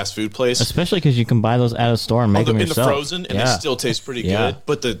from a fast food place. Especially because you can buy those at a store and make them in the yourself. frozen, and they still taste pretty Yeah.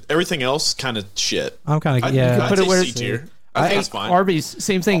 good. But everything else kind of shit. I'm kind of I'd yeah. put say it where C it's- tier. I think that's fine. Arby's,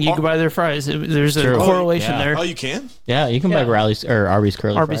 same thing. You can buy their fries. There's a True. correlation Yeah. there. Oh, you can? Yeah, you can buy Rally's or Arby's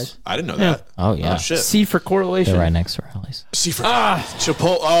curly Arby's. fries. I didn't know Yeah. that. Oh, yeah. Oh, shit. C for correlation. They're right next to Rally's. See for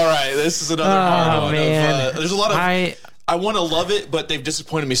Chipotle. All right, this is another hard one. man. There's a lot of I want to love it, but they've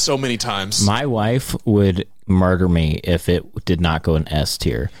disappointed me so many times. My wife would murder me if it did not go in S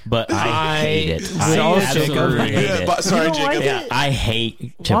tier, but I hate it. I absolutely hate it. Sorry, Jacob. Yeah, I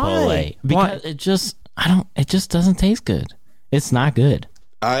hate Chipotle because it just doesn't taste good. It's not good.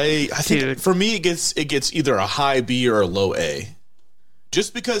 I think for me it gets either a high B or a low A.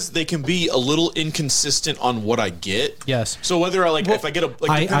 Just because they can be a little inconsistent on what I get. Yes. So whether if I get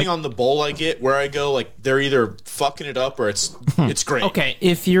depending on the bowl I get, where I go, like they're either fucking it up or it's great. Okay,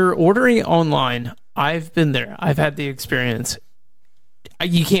 if you're ordering online, I've been there. I've had the experience.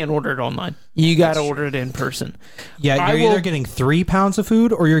 You can't order it online. You got to order it in person. Yeah, you're either getting 3 pounds of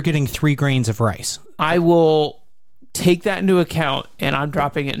food or you're getting 3 grains of rice. I will take that into account, and I'm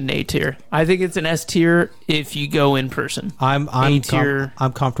dropping it in A tier. I think it's an S tier if you go in person. I'm tier.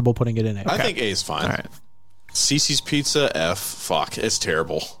 I'm comfortable putting it in A. I think A is fine. All right. Cece's Pizza F. Fuck, it's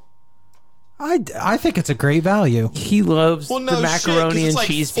terrible. I think it's a great value. He loves the macaroni and like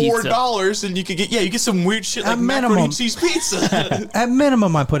cheese pizza. $4, and you could get some weird shit like macaroni and cheese pizza. At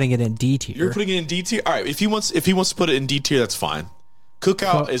minimum, I'm putting it in D tier. You're putting it in D tier. All right, if he wants to put it in D tier, that's fine.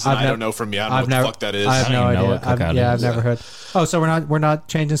 Cookout is I don't know from me. I don't know what the fuck that is. I have no I don't even know idea. what Cookout is. I've never heard. Oh, so we're not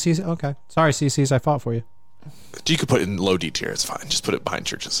changing CC. Okay, sorry CCs. I fought for you. You could put it in low D tier. It's fine. Just put it behind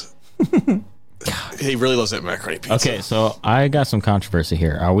churches. He really loves that macaroni pizza. Okay, so I got some controversy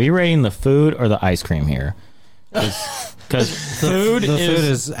here. Are we rating the food or the ice cream here? Because food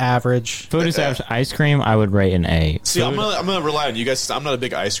is average. Food is average. Ice cream, I would rate an A. See, I'm gonna rely on you guys. I'm not a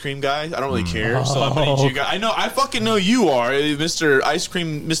big ice cream guy. I don't really care. So I'm gonna need you guys. I fucking know you are, Mr. Ice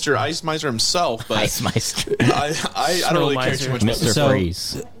Cream, Mr. Ice Miser himself. But Ice Meister. I don't really care too much about Mr. this.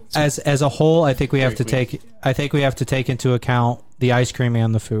 Freeze. As a whole, I think we have to take into account the ice cream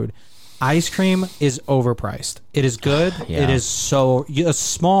and the food. Ice cream is overpriced. It is good. Yeah. It is so as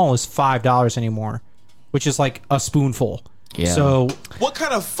small as $5 anymore, which is like a spoonful. Yeah. So what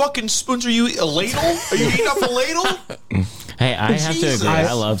kind of fucking spoons are you? A ladle? Are you eating off a ladle? Hey, I have to Jesus. agree.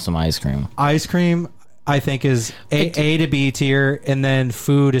 I love some ice cream. ice cream, I think, is A to B tier, and then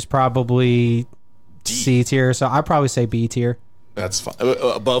food is probably C tier. So I'd probably say B tier. That's fine.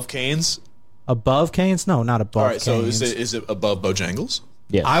 Above Cane's? Above Cane's? No, not above. All right. So Cane's. is it above Bojangles?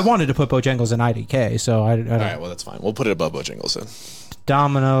 Yes. I wanted to put Bojangles in IDK, so I don't. All right. Well, that's fine. We'll put it above Bojangles then.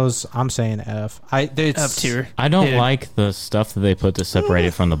 Domino's, I'm saying F. F tier. I don't like the stuff that they put to separate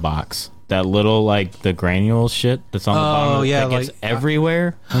it from the box. That little, like, the granule shit that's on the bottom. Oh, yeah, that gets like-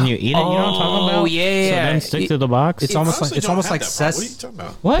 everywhere when you eat it. You know what I'm talking about? Oh, yeah. So then stick to the box. It's almost like Honestly, don't have like that problem. What are you talking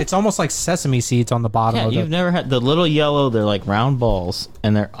about? What? It's almost like sesame seeds on the bottom Yeah, of you've never had the little yellow, they're like round balls,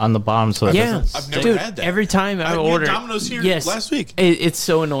 and they're on the bottom, so it Yeah, doesn't I've never dude. had that. Every time I we had order Domino's here yes, last week. It's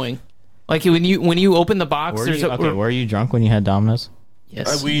so annoying. Like when you open the box, Were there's you, were you drunk when you had Domino's?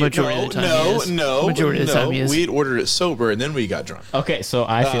 yes, Majority of the time, yes. We'd ordered it sober and then we got drunk. Okay, so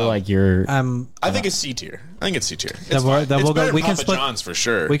I feel like you're. I think it's C tier. I think it's C tier. It's we'll go- better we than can Papa split- John's for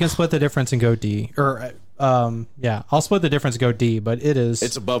sure. We can split the difference and go D. Or yeah, I'll split the difference and go D. But it is.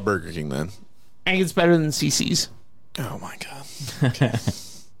 It's above Burger King then. I think it's better than CC's. Oh my god.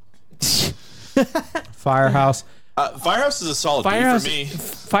 Firehouse. Firehouse is a solid Firehouse B for me.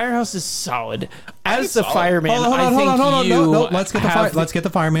 Firehouse is solid. As it's the solid. fireman, Hold I think on. you No. Let's get the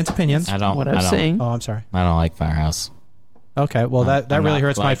fireman's opinions. I don't. What I I'm don't, saying. Oh, I'm sorry. I don't like Firehouse. Okay, well that I'm really not,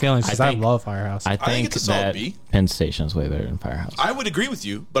 hurts my like, feelings because I I think- love Firehouse. I think it's a solid that B. Penn Station is way better than Firehouse. I would agree with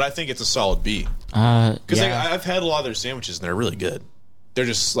you, but I think it's a solid B. Because I've had a lot of their sandwiches and they're really good. They're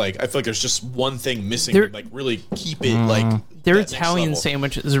just like I feel like there's just one thing missing. They're- To, like really keep it like Their that next Italian level.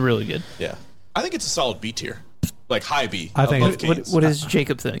 sandwiches are really good. Yeah, I think it's a solid B tier, like high B. I think- above Cane's. What does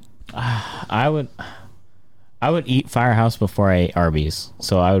Jacob think? I would eat Firehouse before I ate Arby's,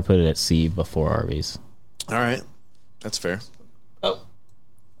 so I would put it at C before Arby's. All right, that's fair.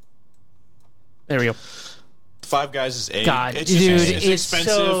 There we go. Five Guys is A. God, it's dude, just, it's it's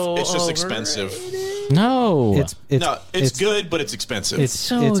expensive. so It's just overrated. expensive. No, It's good, but it's expensive. It's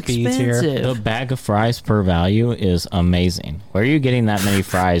So B tier. the bag of fries per value is amazing. Where are you getting that many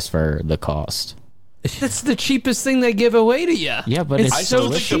fries for the cost? That's the cheapest thing they give away to you. Yeah, but it's I so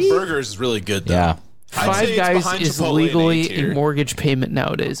still think the cheap. burger is really good though. Yeah. I'd Five say it's Guys behind is Chipotle in legally A tier. a mortgage payment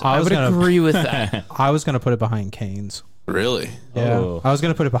nowadays. I I was would gonna- agree with that. I was gonna put it behind Cane's. Really? Yeah, Oh. I was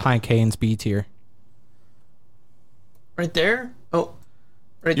gonna put it behind Cane's B tier. Right there? Oh.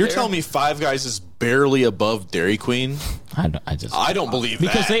 Right You're there? telling me Five Guys is barely above Dairy Queen? I don't believe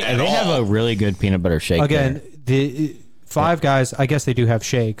because that they at have all. a really good peanut butter shake. Again, there. the Five Guys. I guess they do have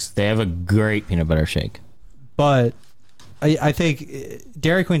shakes, They have a great peanut butter shake. but I think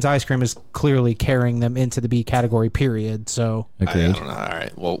Dairy Queen's ice cream is clearly carrying them into the B category. Period. So I Agreed. don't know. All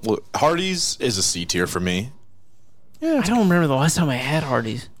right. Well, Hardee's is a C tier for me. I don't remember the last time I had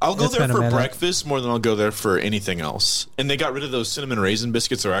Hardee's. I'll go It's there been a for minute. breakfast more than I'll go there for anything else. And they got rid of those cinnamon raisin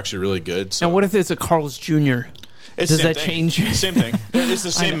biscuits. They're actually really good. So Now, what if it's a Carl's Jr.? it's does same that thing. change? Same thing. It's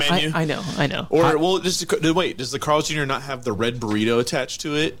the same menu. I know. Or wait, does the Carl's Jr. not have the red burrito attached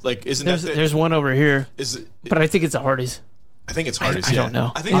to it? Like, isn't There's one over here, is it? but I think it's a Hardee's. I think it's Hardee's. I don't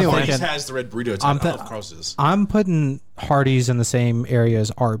know. I think Anyway, Hardee's then- has the red burrito attached. I'm I don't know if Carl's is. I'm putting Hardee's in the same area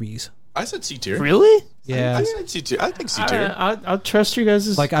as Arby's. I said C tier. Really? Yeah. I said C tier. I think C tier. I'll trust you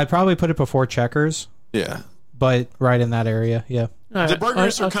guys. Like, I'd probably put it before Checkers, Yeah. but right in that area. Yeah. The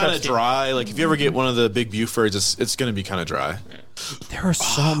burgers are kind of dry. Like if you ever get one of the big Bufords, it's going to be kind of dry. There are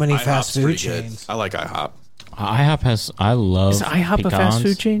so many IHOP's fast food pretty good. chains. I like IHOP. IHOP has. I love. Is IHOP pecans. a fast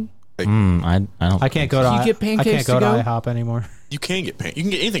food chain? I don't. I can't go to You get I pancakes can't go to to go? IHOP anymore. You can get you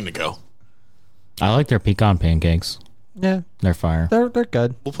can get anything to go. I like their pecan pancakes. Yeah, They're fire. they're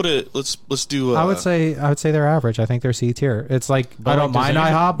good. We'll put it. Let's do. I would say they're average. I think they're C tier. It's like I don't like, does mind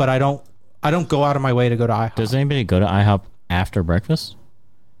anybody- IHOP, but I don't go out of my way to go to IHOP. Does anybody go to IHOP after breakfast?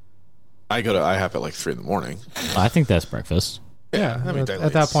 I go to IHOP at like 3 a.m. I think that's breakfast. Yeah, I mean,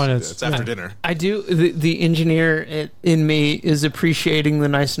 at that point, it's after yeah. dinner. I do. The engineer in me is appreciating the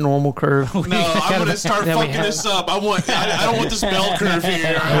nice normal curve. No, I'm gonna start that we fucking have. this up. I don't want this bell curve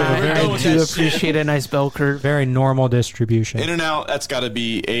here. We're going I with do that shit. appreciate a nice bell curve. Very normal distribution. In and out. That's got to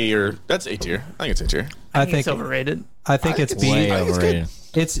be that's A tier. I think it's A tier. I It's think overrated. I think it's B. Way I think it's overrated.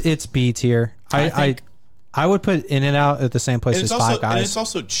 It's B tier. I would put In and Out at the same place And as it's also Five Guys. and it's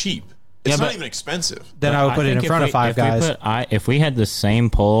also cheap. It's Yeah, not but- even expensive. Then I would put it in think front if of Five Guys. If we had the same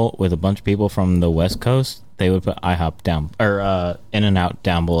poll with a bunch of people from the West Coast, they would put IHOP down or In and Out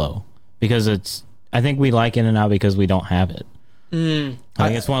down below because I think we like In and Out because we don't have it. I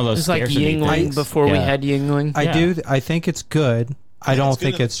think it's one of those. It's like scarcity Yingling things. before we Yeah. had Yingling. I think it's good. I don't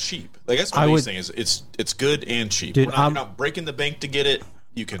think it's cheap. Like that's I what would- he's saying is it's good and cheap. Dude, You're not breaking the bank to get it.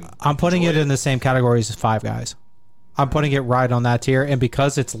 You can. I'm putting enjoy it in the same categories as Five Guys. I'm putting it right on that tier, and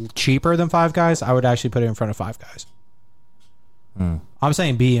because it's cheaper than Five Guys, I would actually put it in front of Five Guys. I'm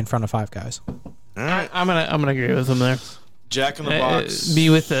saying B in front of Five Guys. All right, I'm gonna agree with him there. Jack in the Box. Me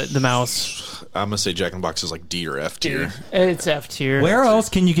with the mouse. I'm gonna say Jack in the Box is like D or F tier. It's F tier. Where else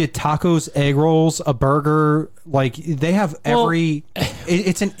can you get tacos, egg rolls, a burger? Like they have every.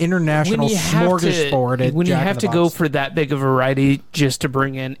 It's an international smorgasbord. At when you Jack in have the to go Box. for that big of a variety just to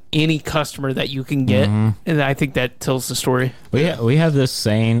bring in any customer that you can get, and I think that tells the story. We have this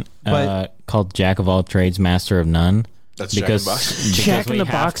saying But- called "Jack of all trades, master of none." That's Jack in the Box. because Jack in we the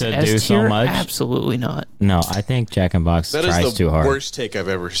have Box to S do tier? so much. Absolutely not. No, I think Jack in the Box That tries is the too hard. worst take I've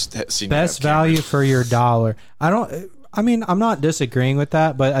ever seen. Best you have, value Cameron. for your dollar. I mean, I'm not disagreeing with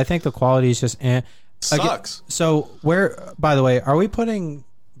that, but I think the quality is just Sucks. So by the way, are we putting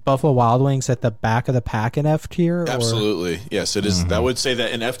Buffalo Wild Wings at the back of the pack in F tier? or- Absolutely, yes, it is. I would say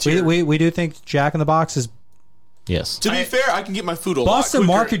that in F tier. We do think Jack in the Box is. Yes. To be fair, I can get my food a Boston lot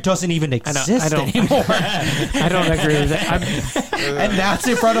quicker. Market doesn't even exist don't- anymore. I don't agree with that. And that's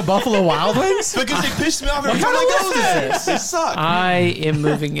in front of Buffalo Wild Wings? because they pissed me off every time kind of I go list is there. this? They suck. I am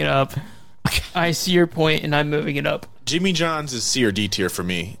moving it up. I see your point, and I'm moving it up. Jimmy John's is C or D tier for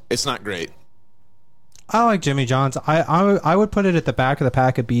me. It's not great. I like Jimmy John's. I would put it at the back of the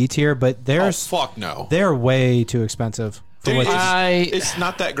pack of B tier, but Oh fuck no. they're way too expensive. For Dude, what it's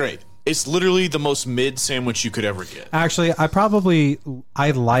not that great. It's literally the most mid sandwich you could ever get. Actually, I like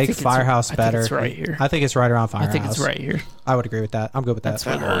think it's- Firehouse I think better. it's right here. I think it's right around I Firehouse. think it's right here. I would agree with that. I'm good with that. That's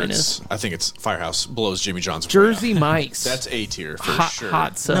fine. Mine is. I think it's Firehouse blows Jimmy John's way Jersey out. Mike's. That's A tier for hot, sure.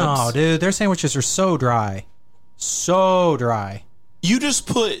 hot subs. No, dude, their sandwiches are so dry. So dry. You just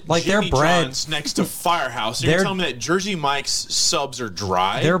put Like, their Jimmy bread- John's next to Firehouse. You're Their- telling me that Jersey Mike's subs are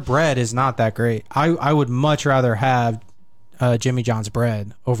dry? Their bread is not that great. I would much rather have Jimmy John's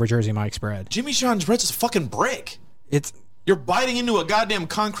bread over Jersey Mike's bread. Jimmy John's bread's a fucking brick. It's You're biting into a goddamn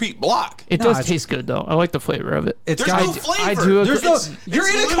concrete block. It No, does it's- taste good though. I like the flavor of it. it's There's got no flavor. I do agree. there's no It's- you're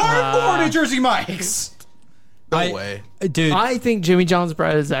it's eating literally- cardboard at Jersey Mike's. No I- way. Dude, I think Jimmy John's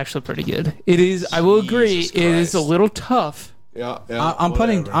bread is actually pretty good. It is. I will agree. Jesus It is a Christ. little tough, I'm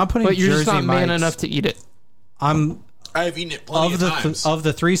putting but you're Jersey just not man Mike's- enough to eat it. I'm I've eaten it plenty of times. of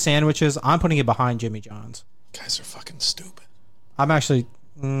the three sandwiches, I'm putting it behind Jimmy John's. Guys are fucking stupid. I'm actually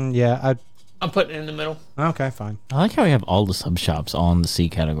yeah, I'm putting it in the middle. okay, fine. I like how we have all the sub shops all in the C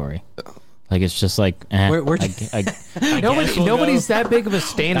category. Like it's just like We're Nobody's that big of a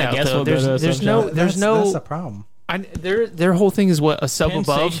standout guess though. we'll go to a There's sub no. shop. There's That's the no. problem. Their whole thing is what a sub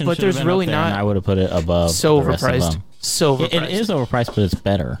above, but there's really I not. would have put it above. So the rest of overpriced. them. So It overpriced. is overpriced, but it's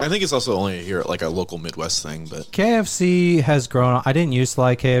better. I think it's also only here like a local Midwest thing, but KFC has grown. I didn't used to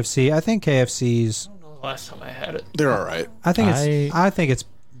like KFC. I think KFC's last time I had it. They're all right. I think it's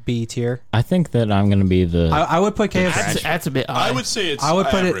B tier. I think that I'm going to be the. I would put KFC. That's a bit high. I would say it's I would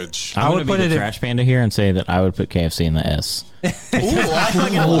put it- average. I'm I going would to put be it the in- trash panda here and say that I would put KFC in the S. Ooh, I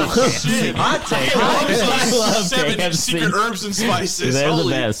fucking love shit. Hot take. I love seven KFC. secret herbs and spices. They're the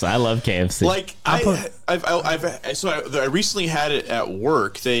Holy- best. I love KFC. Like I recently had it at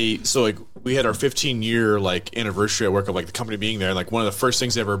work. We had our 15-year like anniversary at work of like the company being there. And, like one of the first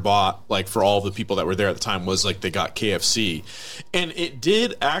things they ever bought like for all the people that were there at the time was like they got KFC, and it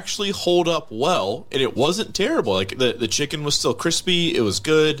did actually hold up well, and it wasn't terrible. Like the chicken was still crispy. It was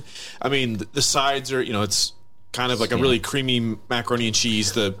good. I mean the sides are it's kind of like a really creamy macaroni and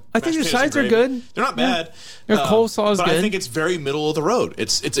cheese. I think mashed the potatoes sides and are gravy. good. They're not bad. Their coleslaw is but good. I think it's very middle of the road.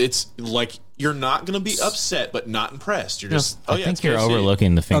 It's like you're not going to be upset, but not impressed. You're just I think you're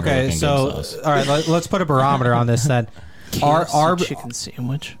overlooking the finger Okay, licking so good sauce. all right, let's put a barometer on this then. KFC chicken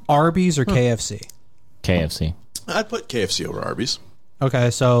sandwich. Arby's or KFC? KFC. I'd put KFC over Arby's.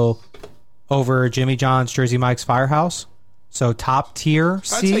 Okay, so over Jimmy John's, Jersey Mike's, Firehouse. So top tier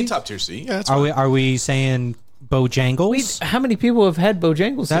C. I'd say top tier C. Yeah, that's Are we saying Bojangles? How many people have had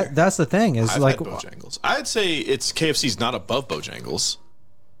Bojangles here? That's the thing is I've like had Bojangles. I'd say it's KFC's not above Bojangles.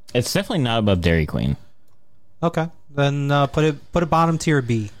 It's definitely not above Dairy Queen. okay, then put it bottom tier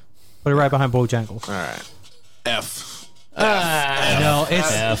B. Put it right behind Bojangles. All right, F. No,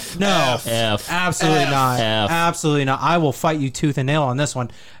 it's F. no, F. absolutely not, F. absolutely not. I will fight you tooth and nail on this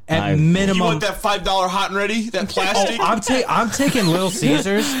one. At You minimum, You want that $5 hot and ready? That plastic? I'm taking Little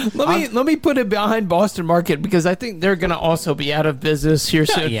Caesars. Let me put it behind Boston Market because I think they're gonna also be out of business here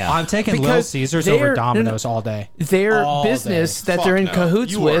soon. Yeah. I'm taking Little Because Caesars they're- over Domino's all day. Their All business day. that they're in Fuck no.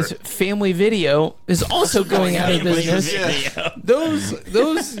 cahoots You with, are. Family Video, is also going out of business. Yeah.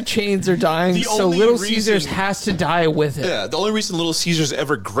 Those chains are dying, The so only Little reason- Caesars has to die with it. Yeah, the only reason Little Caesars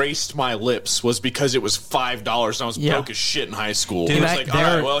ever graced my lips was because it was $5 and I was Yeah. broke as shit in high school. Dude, It was I- like, all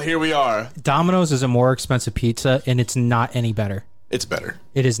right, well, here we are. Domino's is a more expensive pizza, and it's not any better. It's better.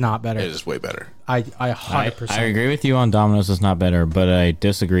 It is not better. It is way better. I I 100%. agree with you on Domino's is not better, but I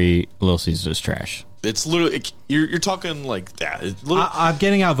disagree. Little Caesars is trash. It's literally, you're talking like that. It's literally, I'm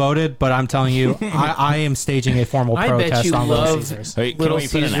getting outvoted, but I'm telling you, I am staging a formal I bet protest you on Little love Caesars. Wait, can Little we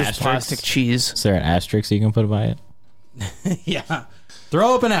put an Caesars asterisk? plastic cheese. Is there an asterisk you can put by it? Yeah,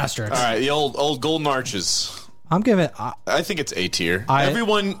 throw up an asterisk. all right, the old golden arches. I'm giving. I think it's A tier. I-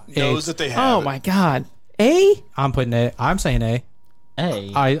 Everyone knows that they have Oh it. my god. A? I'm putting A. I'm saying A.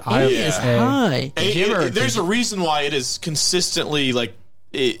 Hey. I A is A. high. There's a reason why it is consistently like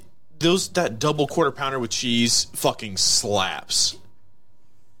that double quarter pounder with cheese fucking slaps.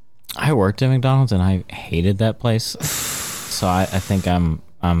 I worked at McDonald's and I hated that place, so I think I'm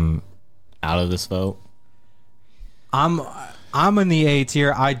out of this vote. I'm in the A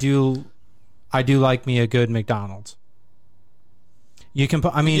tier. I do like me a good McDonald's. You can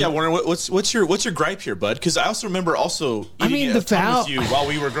put. I mean, Yeah, Warner, what's your gripe here, bud? Because I also remember eating the a ton val- with you while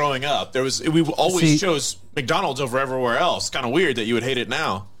we were growing up. We always See- chose McDonald's over everywhere else. Kind of weird that you would hate it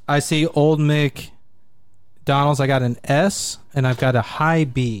now. I see Old McDonald's. I got an S and I've got a high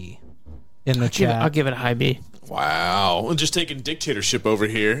B in the chat. I'll give it a high B. Wow, we're just taking dictatorship over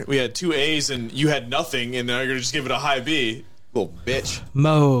here. We had 2 A's and you had nothing, and now you're gonna just give it a high B. Little bitch.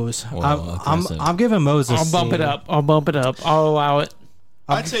 Moe's. Whoa, aggressive. I'm giving Moe's a I'll bump C. it up. I'll allow it.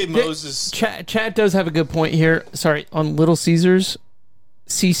 I'd say Moses. Chat does have a good point here. Sorry, on Little Caesars,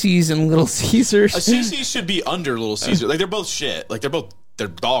 CC's and Little Caesars. A CC should be under Little Caesar. Like they're both shit. Like they're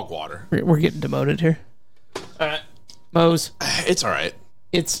dog water. We're getting demoted here. All right, Moe's. It's all right.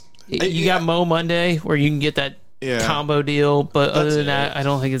 You got Mo Monday where you can get that combo deal, but other than that, I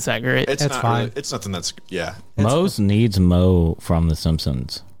don't think it's that great. It's That's not fine. Really, it's nothing that's Moe's needs Mo from The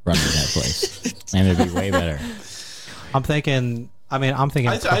Simpsons running that place, and it'd be way better. I'm thinking. I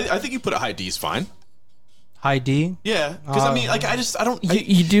think you put a high D is fine. high D. Yeah, because I mean, like I don't.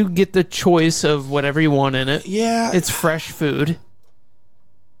 You do get the choice of whatever you want in it. Yeah, It's fresh food.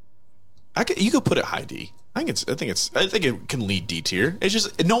 you could put it high D. I think it can lead D tier. It's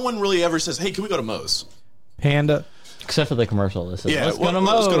just no one really ever says, "Hey, can we go to Moe's?" Panda. Except for the commercial. This is, Yeah, let's go to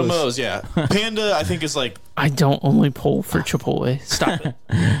Moe's. Let's go to Moe's. Yeah, Panda. I think is like I don't only pull for Chipotle. Stop it.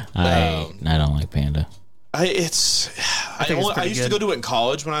 I don't like Panda. I think it's used pretty to good. go to it in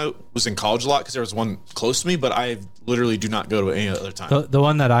college when I was in college a lot because there was one close to me, but I literally do not go to it any other time. The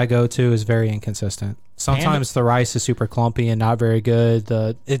one that I go to is very inconsistent. Sometimes the rice is super clumpy and not very good.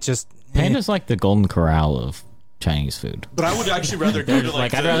 It just Panda's like the Golden Corral of Chinese food. But I would actually rather go to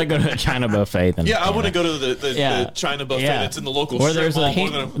Like I'd rather go to a China buffet than I want to go to the China buffet that's in the local Where strip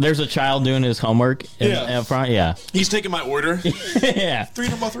mall. there's a child doing his homework in front. Yeah. He's taking my order. Yeah. 3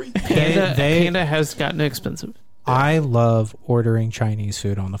 Panda has gotten expensive. I love ordering Chinese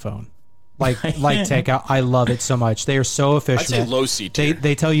food on the phone. Like takeout. I love it so much. They are so efficient. I'd say low C tier.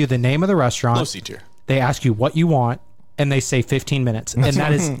 They tell you the name of the restaurant. Low C tier. They ask you what you want, and they say 15 minutes, and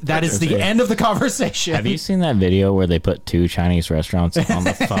that is the end of the conversation. Have you seen that video where they put 2 Chinese restaurants on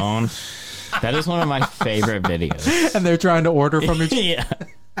the phone? That is one of my favorite videos. And they're trying to order from each. Yeah.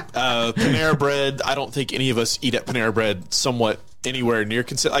 Panera Bread. I don't think any of us eat at Panera Bread somewhat anywhere near.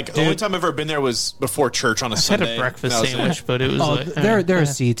 Like the only time I've ever been there was before church on a Sunday. I had a breakfast sandwich, but it was they're a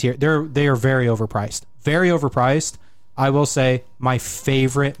C tier. They are very overpriced. Very overpriced. I will say my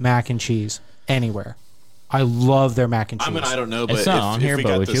favorite mac and cheese anywhere. I love their mac and cheese. I mean, I don't know, but It's not on here,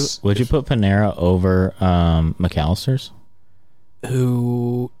 but would you put Panera over McAllister's?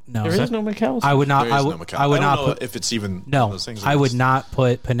 No. There is no McAllister. I would not. There is I no would. McAllister. I would I don't not know put. if it's even one No, of those things. I would not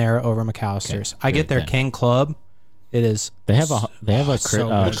put Panera over McAllister's. I get their Okay. King Club. It is. They have a so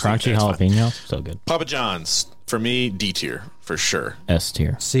crunchy That's fine. jalapeno. So good. Papa John's for me D tier for sure. S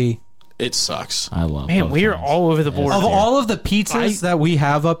tier. C. It sucks. I love. Man, Papa we are John's. all over the board. Of tier. all of the pizzas that we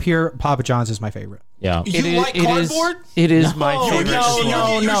have up here, Papa John's is my favorite. Yeah. You like cardboard? It is my favorite. You're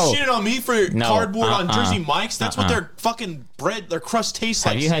shitting on me for cardboard on Jersey Mike's. That's what their fucking bread, their crust tastes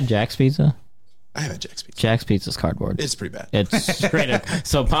like. Have you had Jack's Pizza? I haven't had Jack's Pizza. Jack's Pizza's cardboard. It's pretty bad. It's straight up.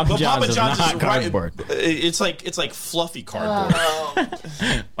 So Papa John's is not cardboard. It's like fluffy cardboard.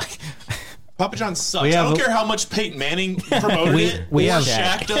 Papa John's sucks. I don't care how much Peyton Manning promoted it. we or have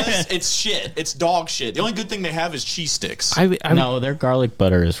Shaq does. It's shit. It's dog shit. The only good thing they have is cheese sticks. No, their garlic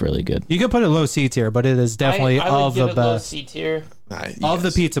butter is really good. You can put it low C tier, but it is definitely of the best. C tier. Of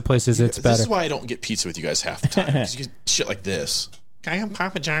the pizza places, it's better. This is why I don't get pizza with you guys half the time. 'Cause you get shit like this. Can I have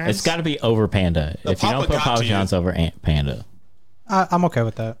Papa John's? It's got to be over Panda. If you don't put Papa John's over Panda, I'm okay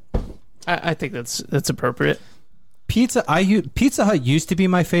with that. I think that's appropriate. Pizza Hut used to be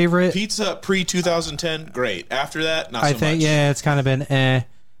my favorite. Pizza pre 2010, great. After that, not so I think much. it's kind of been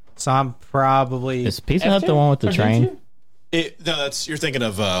So I'm probably is Pizza Hut the one with the train? No, that's you're thinking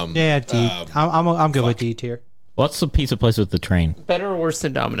of D. I'm good with D tier. What's the pizza place with the train? Better or worse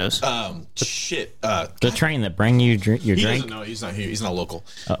than Domino's? The train that bring you your he drink. doesn't know. He's not here. He's not local.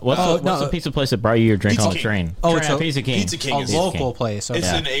 What's the pizza place that brought you your drink Pizza on the King. train? Oh, it's Pizza King. Pizza King A is local place. Okay.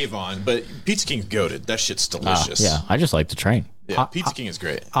 It's in Avon, but Pizza King's goated. That shit's delicious. Yeah, I just like the train. Yeah, Pizza King is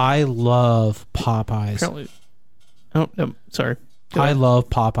great. I love Popeyes. Apparently. Oh, no, sorry. I love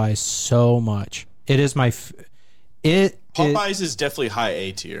Popeyes so much. It is my. Popeyes is definitely high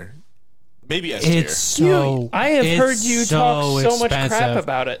A tier. Maybe S tier. It's so. I have heard it's you talk so much crap expensive.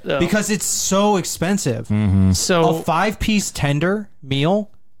 about it, though. Because it's so expensive. So A 5-piece tender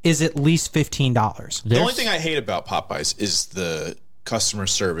meal is at least $15. The only thing I hate about Popeyes is the customer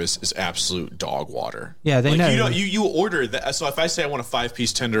service is absolute dog water. Yeah, they know. You order that. So if I say I want a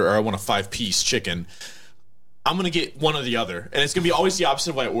 5-piece tender or I want a 5-piece chicken, I'm gonna get one or the other, and it's gonna be always the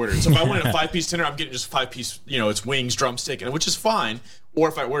opposite of what I ordered. So if I wanted a 5-piece tender, I'm getting just 5-piece. It's wings, drumstick, which is fine. Or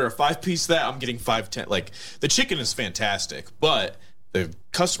if I order a 5-piece that, I'm getting 5-10. Like the chicken is fantastic, but the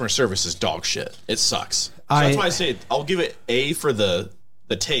customer service is dog shit. It sucks. So that's why I say I'll give it A for the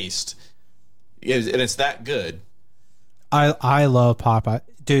taste, and it's that good. I love Popeye,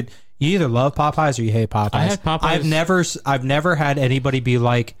 dude. You either love Popeyes or you hate Popeyes. I had Popeyes. I've never had anybody be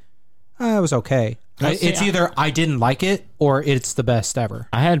like, it was okay. It's either I didn't like it or it's the best ever.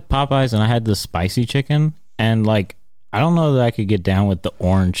 I had Popeyes and I had the spicy chicken, and like I don't know that I could get down with the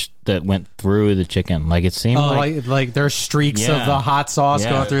orange that went through the chicken. Like it seemed like there's streaks of the hot sauce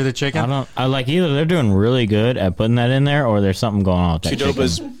going through the chicken. I like either they're doing really good at putting that in there, or there's something going on with that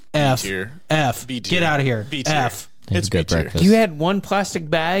Qdoba's chicken. F. tier. F. B tier. Get out of here. B tier. F. It's good B tier. breakfast. you had one plastic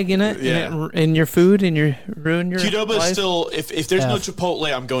bag in it, in your food, and you ruined your Qdoba is life? still if there's no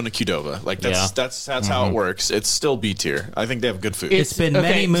Chipotle, I'm going to Qdoba. Like that's how it works. It's still B tier. I think they have good food. It's been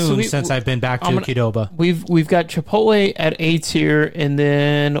many moons since I've been back to Qdoba. We've got Chipotle at A tier, and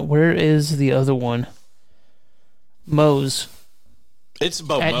then where is the other one? Moe's It's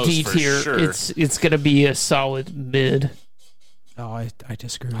above at most D for tier. sure. It's gonna be a solid mid. Oh, I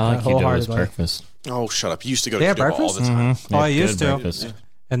disagree with I like that Qdoba's wholeheartedly. breakfast. Oh, shut up! You used to go They to have Qdoba all breakfast? the time. Oh, I used Good to. breakfast.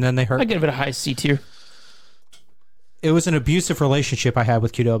 And then they I hurt. give it a high C tier. It was an abusive relationship I had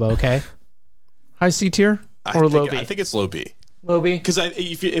with Qdoba, okay? High C tier or low B? I think it's low B. Low B. Because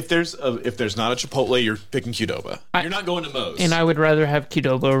if there's not a Chipotle, you're picking Qdoba. You're not going to Moe's. And I would rather have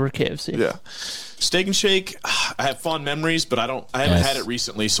Qdoba over KFC. Yeah. Steak and Shake, I have fond memories, but I haven't had it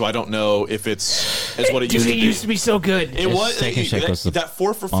recently, so I don't know if it's what it used to be. It used to be so good. It was Steak and Shake was that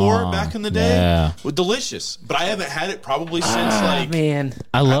 4 for $4 back in the day. Yeah. Was delicious, but I haven't had it probably since Man.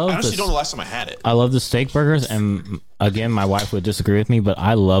 I love I honestly don't know the last time I had it. I love the steak burgers, and again, my wife would disagree with me, but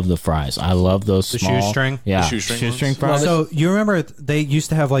I love the fries. I love those small shoestring? Yeah, The shoestring fries. So you remember they used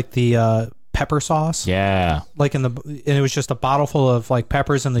to have like the pepper sauce, yeah, like and it was just a bottle full of like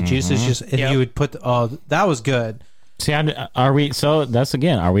peppers and the juices, just and Yep. you would put that was good. See, are we? So that's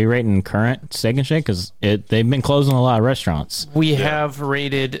again. Are we rating current Steak and Shake? Because they've been closing a lot of restaurants. We have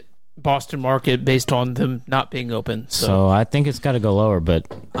rated Boston Market based on them not being open. So I think it's got to go lower. But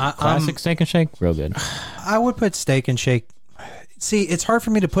classic Steak and Shake, real good. I would put Steak and Shake. See, it's hard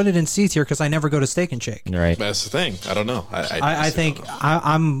for me to put it in C tier because I never go to Steak and Shake. Right. That's the thing. I don't know. I think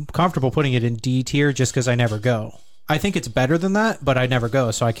I'm comfortable putting it in D tier just because I never go. I think it's better than that, but I never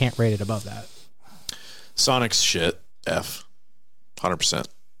go, so I can't rate it above that. Sonic's shit. F. 100%.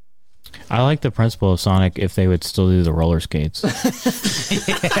 I like the principle of Sonic if they would still do the roller skates.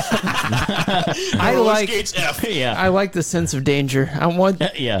 I like Skates F. yeah. I like the sense of danger. I want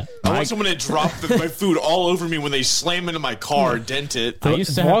Yeah. I want someone to drop my food all over me when they slam into my car, dent it. I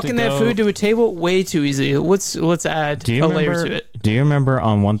used to have to walking that go- food to a table way too easy. Let's add Do you a remember, layer to it. Do you remember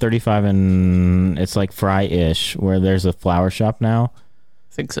on 135 and it's like Fry-ish where there's a flower shop now?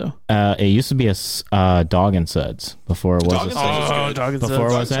 I think so. It used to be a Dog and Suds before it was Dog a and Suds was good. Dog and Before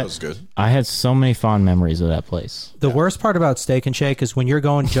Suds. it was That that. was good. I had so many fond memories of that place. The worst part about Steak and Shake is when you're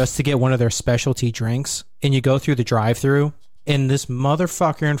going just to get one of their specialty drinks and you go through the drive-thru and this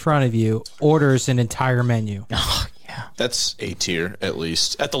motherfucker in front of you orders an entire menu. Oh yeah. That's A tier, at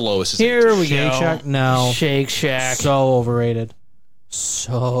least. At the lowest is Here we Shake go. Shack? No. Shake Shack. So overrated.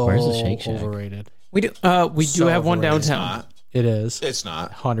 So Where's the Shake Shack? overrated. We do So have one overrated. downtown. It is. It's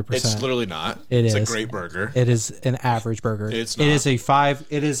not. 100%. It's literally not. It's a great burger. It is an average burger. It's It not. is a 5.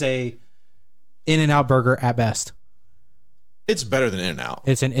 It is a In-N-Out burger at best. It's better than In-N-Out.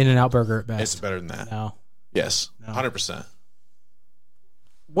 It's an In-N-Out burger at best. It's better than that. No. Yes. 100%.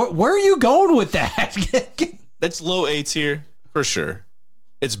 Where are you going with that? That's low A tier for sure.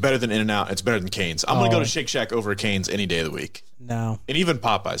 It's better than In-N-Out. It's better than Cane's. I'm going to go to Shake Shack over Cane's any day of the week. No. And even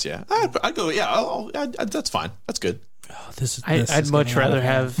Popeyes, yeah. I'd go, yeah, that's fine. That's good. This I'd is much getting out rather of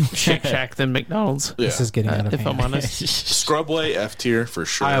hand. have Shake Shack than McDonald's. Yeah. This is getting out of If hand. I'm honest. Scrubway, F tier for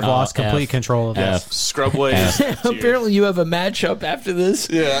sure. I have lost complete F. control of this. Scrubway is F tier. Apparently, you have a matchup after this.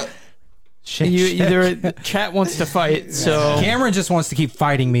 Yeah. Either chat wants to fight, so Cameron just wants to keep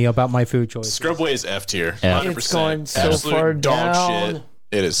fighting me about my food choices. Scrubway is F tier. F. 100%. It's going so Absolute far dog down. shit.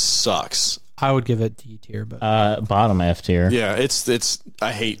 It is sucks. I would give it D tier, but Bottom F tier. Yeah, it's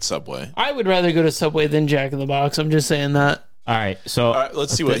I hate Subway. I would rather go to Subway than Jack in the Box. I'm just saying that. All right. So All right,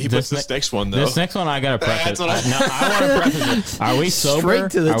 let's see what he puts this next one, though. This next one, I got to preface. That's what I- No, I want to preface it. Are we sober?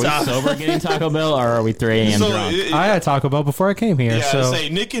 Straight to the are top. we sober getting Taco Bell, or are we 3 a.m. drunk? I had Taco Bell before I came here. yeah, so say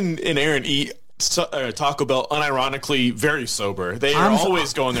Nick and Aaron eat Taco Bell unironically very sober. They are I'm-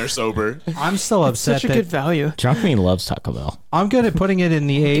 always going there sober. I'm still upset Such a that good value. Drunk me loves Taco Bell. I'm good at putting it in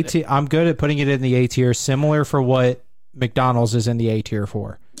the A tier. I'm good at putting it in the A tier, similar for what McDonald's is in the A tier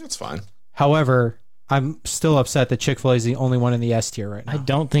for. That's fine. However, I'm still upset that Chick-fil-A is the only one in the S tier right I now.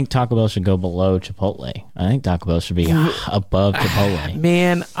 don't think Taco Bell should go below Chipotle. I think Taco Bell should be above Chipotle.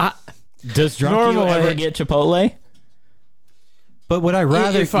 Man, Does drunk you Normally- ever get Chipotle? But would I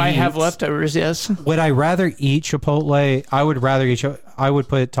rather if I eat- have leftovers, yes. Would I rather eat Chipotle? I would rather eat. I would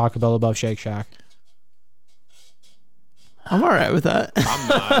put Taco Bell above Shake Shack. I'm all right with that. I'm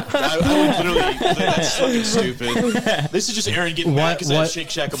not. I would literally. That's fucking stupid. This is just Aaron getting mad because that what- Shake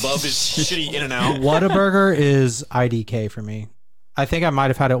Shack above is shitty In-N-Out. Whataburger is IDK for me. I think I might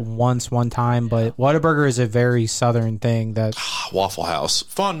have had it one time, but Whataburger is a very southern thing that Waffle House.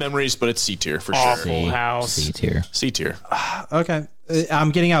 Fond memories, but it's C tier for Awful sure. house. C tier. C tier. okay.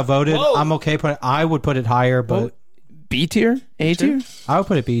 I'm getting outvoted. Whoa. I'm okay. I would put it higher, but B tier? A tier? I would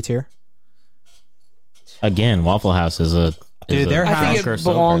put it B tier. Again, Waffle House is a. Dude, their I think Oscar it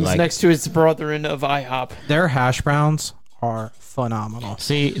Silver, belongs like- next to its brother-in of IHOP. Their hash browns are phenomenal.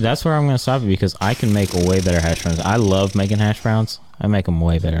 See, that's where I'm going to stop you because I can make a way better hash browns. I love making hash browns. I make them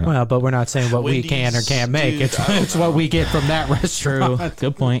way better. Well, but we're not saying what we Wendy's, can or can't make. dude, It's I don't it's what we get from that restaurant.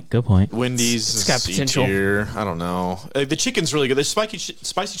 Good point. Good point. Wendy's It's got C potential. tier. I don't know. The chicken's really good. The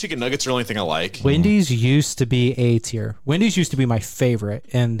spicy chicken nuggets are the only thing I like. Wendy's used to be A tier. Wendy's used to be my favorite,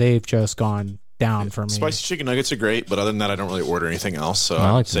 and they've just gone down for me. Spicy chicken nuggets are great, but other than that, I don't really order anything else. So I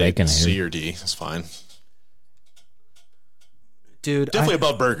like I'd say bacon C here. or D. That's fine. Dude, Definitely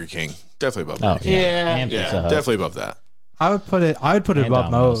above Burger King. Definitely above Oh, Burger King. yeah. Yeah. And Yeah, Pizza Hut. definitely above that. I would put it And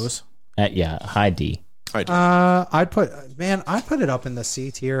above Domino's. Moe's. High D. I'd put it up in the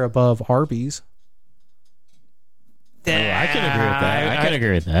C tier above Arby's. I can agree with that. I can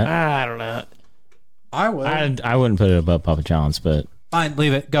agree with that. I don't know. I would. I wouldn't put it above Papa John's, but Fine,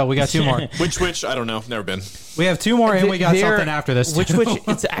 leave it. Go. We got 2 more. Which I don't know. Never been. We have 2 more, and we got something after this. Which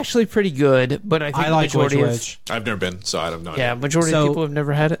it's actually pretty good, but I think I like the majority which. I've never been, so I don't know. majority of people have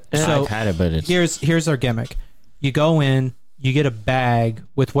never had it. So I've had it, but it's here's our gimmick. You go in, you get a bag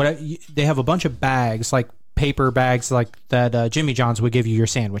with what they have a bunch of bags, like paper bags, like that Jimmy John's would give you your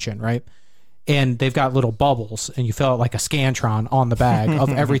sandwich in, right? And they've got little bubbles, and you fill it like a Scantron on the bag of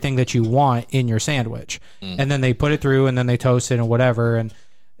everything that you want in your sandwich. And then they put it through, and then they toast it and whatever. And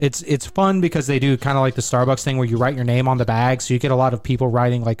it's fun because they do kind of like the Starbucks thing where you write your name on the bag, so you get a lot of people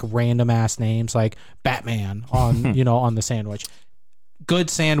writing like random ass names like Batman on on the sandwich.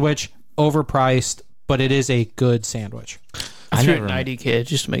 Good sandwich, overpriced, but it is a good sandwich. I threw it 90K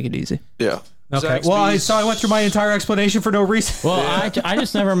just to make it easy. Yeah. Okay. Well, I went through my entire explanation for no reason. well, I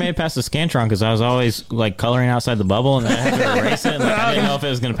just never made it past the Scantron because I was always like coloring outside the bubble and then I had to erase it. And, like, I didn't know if it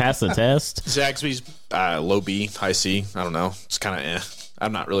was going to pass the test. Zaxby's low B, high C. I don't know. It's kind of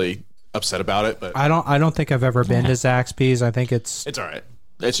I'm not really upset about it, but I don't think I've ever been to Zaxby's. I think it's all right.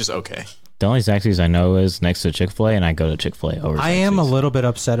 It's just okay. The only Zaxby's I know is next to Chick-fil-A, and I go to Chick-fil-A over Zaxby's. I am a little bit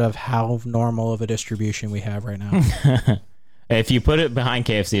upset of how normal of a distribution we have right now. If you put it behind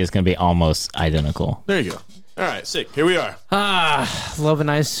KFC, it's going to be almost identical. There you go. All right, sick. Here we are. Love a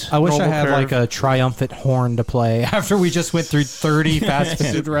nice. I wish I normal had curve. like a triumphant horn to play after we just went through 30 fast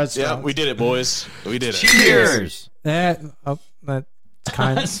food restaurants. Yeah, we did it, boys. We did it. Cheers! That's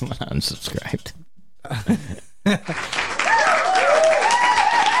kind of. Unsubscribed.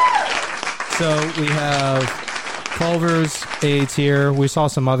 So we have Culver's A tier. We saw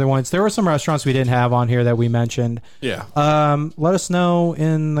some other ones. There were some restaurants we didn't have on here that we mentioned. Yeah. Let us know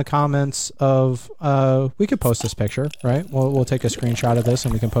in the comments of we could post this picture, right? We'll take a screenshot of this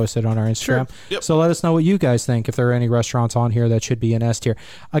and we can post it on our Instagram. Sure. Yep. So let us know what you guys think, if there are any restaurants on here that should be in S tier.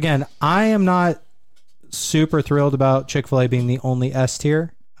 Again, I am not super thrilled about Chick-fil-A being the only S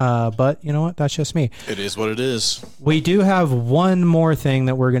tier. But you know what? That's just me. It is what it is. We do have one more thing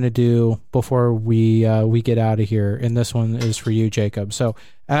that we're going to do before we get out of here, and this one is for you, Jacob. So,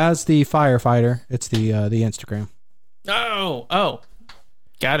 as the firefighter, it's the Instagram. Oh,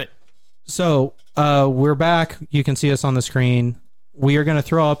 got it. So, we're back. You can see us on the screen. We are going to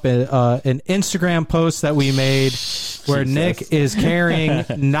throw up an Instagram post that we made where Nick is carrying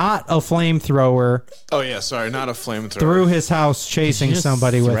not a flamethrower Oh yeah, sorry, not a flamethrower. through his house, chasing Just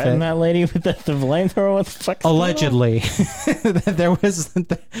somebody with threaten it. that lady with the flamethrower. What the fuck? Allegedly, there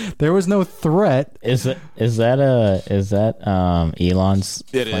was no threat. Is that Elon's?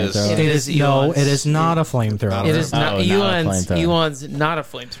 It is. flamethrower? It is No, Elon's. it is not a flamethrower. It is not not a Elon's. flamethrower. Elon's not a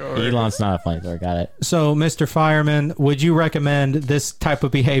flamethrower. Elon's not a flamethrower. Got it. So, Mr. Fireman, would you recommend this type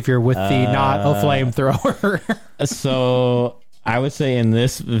of behavior with the not a flamethrower? So I would say in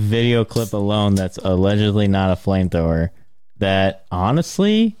this video clip alone, that's allegedly not a flamethrower. That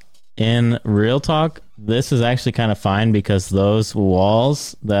honestly, in real talk, this is actually kind of fine because those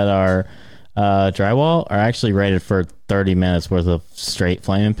walls that are drywall are actually rated for 30 minutes worth of straight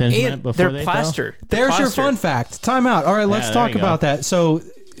flame impingement And before they're they plaster. fell. There's your fun fact. Time out. All right, let's there talk you go. about that. So,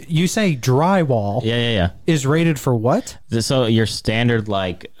 you say drywall Yeah. is rated for what? So your standard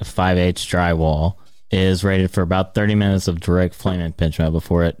like 5/8 drywall is rated for about 30 minutes of direct flame impingement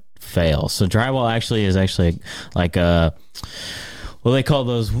before it fails. So drywall is actually like a, well, they call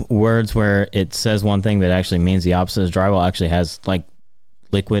those words where it says one thing that actually means the opposite. Drywall actually has like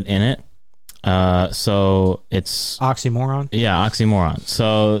liquid in it. So it's Oxymoron. oxymoron.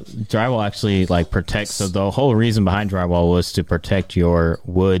 So drywall actually like protects. So the whole reason behind drywall was to protect your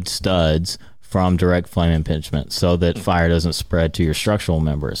wood studs from direct flame impingement, so that fire doesn't spread to your structural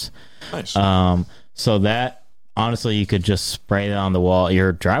members. Nice. So that honestly, you could just spray it on the wall.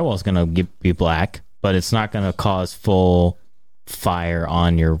 Your drywall is going to be black, but it's not going to cause full fire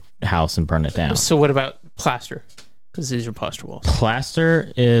on your house and burn it down. So what about plaster? Because these are plaster walls.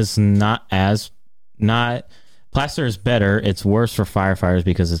 Plaster is plaster is better. It's worse for firefighters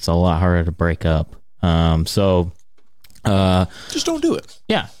because it's a lot harder to break up. Just don't do it.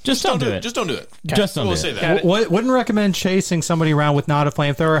 Yeah, just don't do it. Just don't do it. Just don't We'll do say it. that. Wouldn't recommend chasing somebody around with not a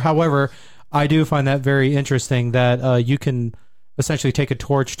flamethrower. However, I do find that very interesting that you can essentially take a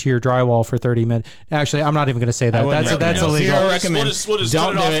torch to your drywall for 30 minutes. Actually, I'm not even going to say that. That's illegal. Zero recommend. We'll just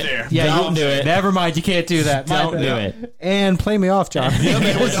Don't cut it do off it. there. Yeah, Don't do it. Never mind. You can't do that. Don't do it. And play me off, John. Yeah,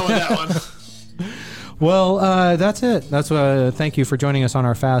 man, we're done with that one. Well, that's it. Thank you for joining us on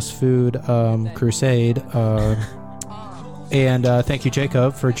our fast food crusade. And thank you,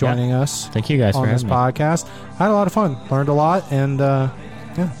 Jacob, for joining us. Thank you guys on for this having me. podcast. I had a lot of fun. Learned a lot, and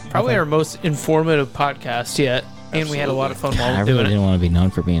Probably our most informative podcast yet. And we had a lot of fun while I doing really it. didn't want to be known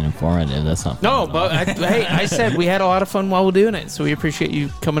for being informative. That's not fun No, at all. but I said we had a lot of fun while we're doing it, so we appreciate you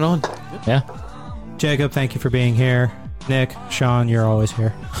coming on. Yeah. Jacob, thank you for being here. Nick, Sean, you're always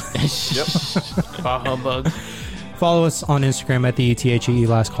here. Bah humbug. Follow us on Instagram at the THEE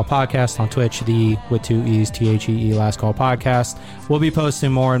Last Call Podcast, on Twitch, the with two E's THEE Last Call Podcast. We'll be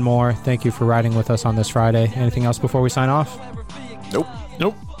posting more and more. Thank you for riding with us on this Friday. Anything else before we sign off?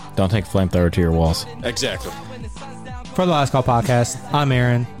 Nope. Don't take flamethrower to your walls. Exactly. For the Last Call Podcast, I'm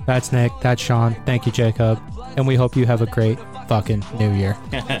Aaron. That's Nick. That's Sean. Thank you, Jacob. And we hope you have a great fucking New Year.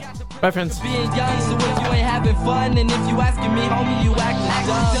 Bye, friends. Being young, so if you ain't having fun, and if you asking me, homie, you acting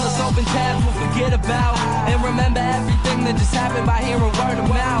dumb. Just open tabs, we'll forget about, and remember everything that just happened by hearing word of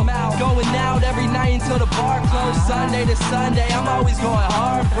mouth. Going out every night until the bar closed, Sunday to Sunday. I'm always going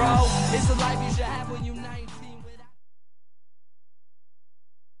hard, bro. It's a life you should have.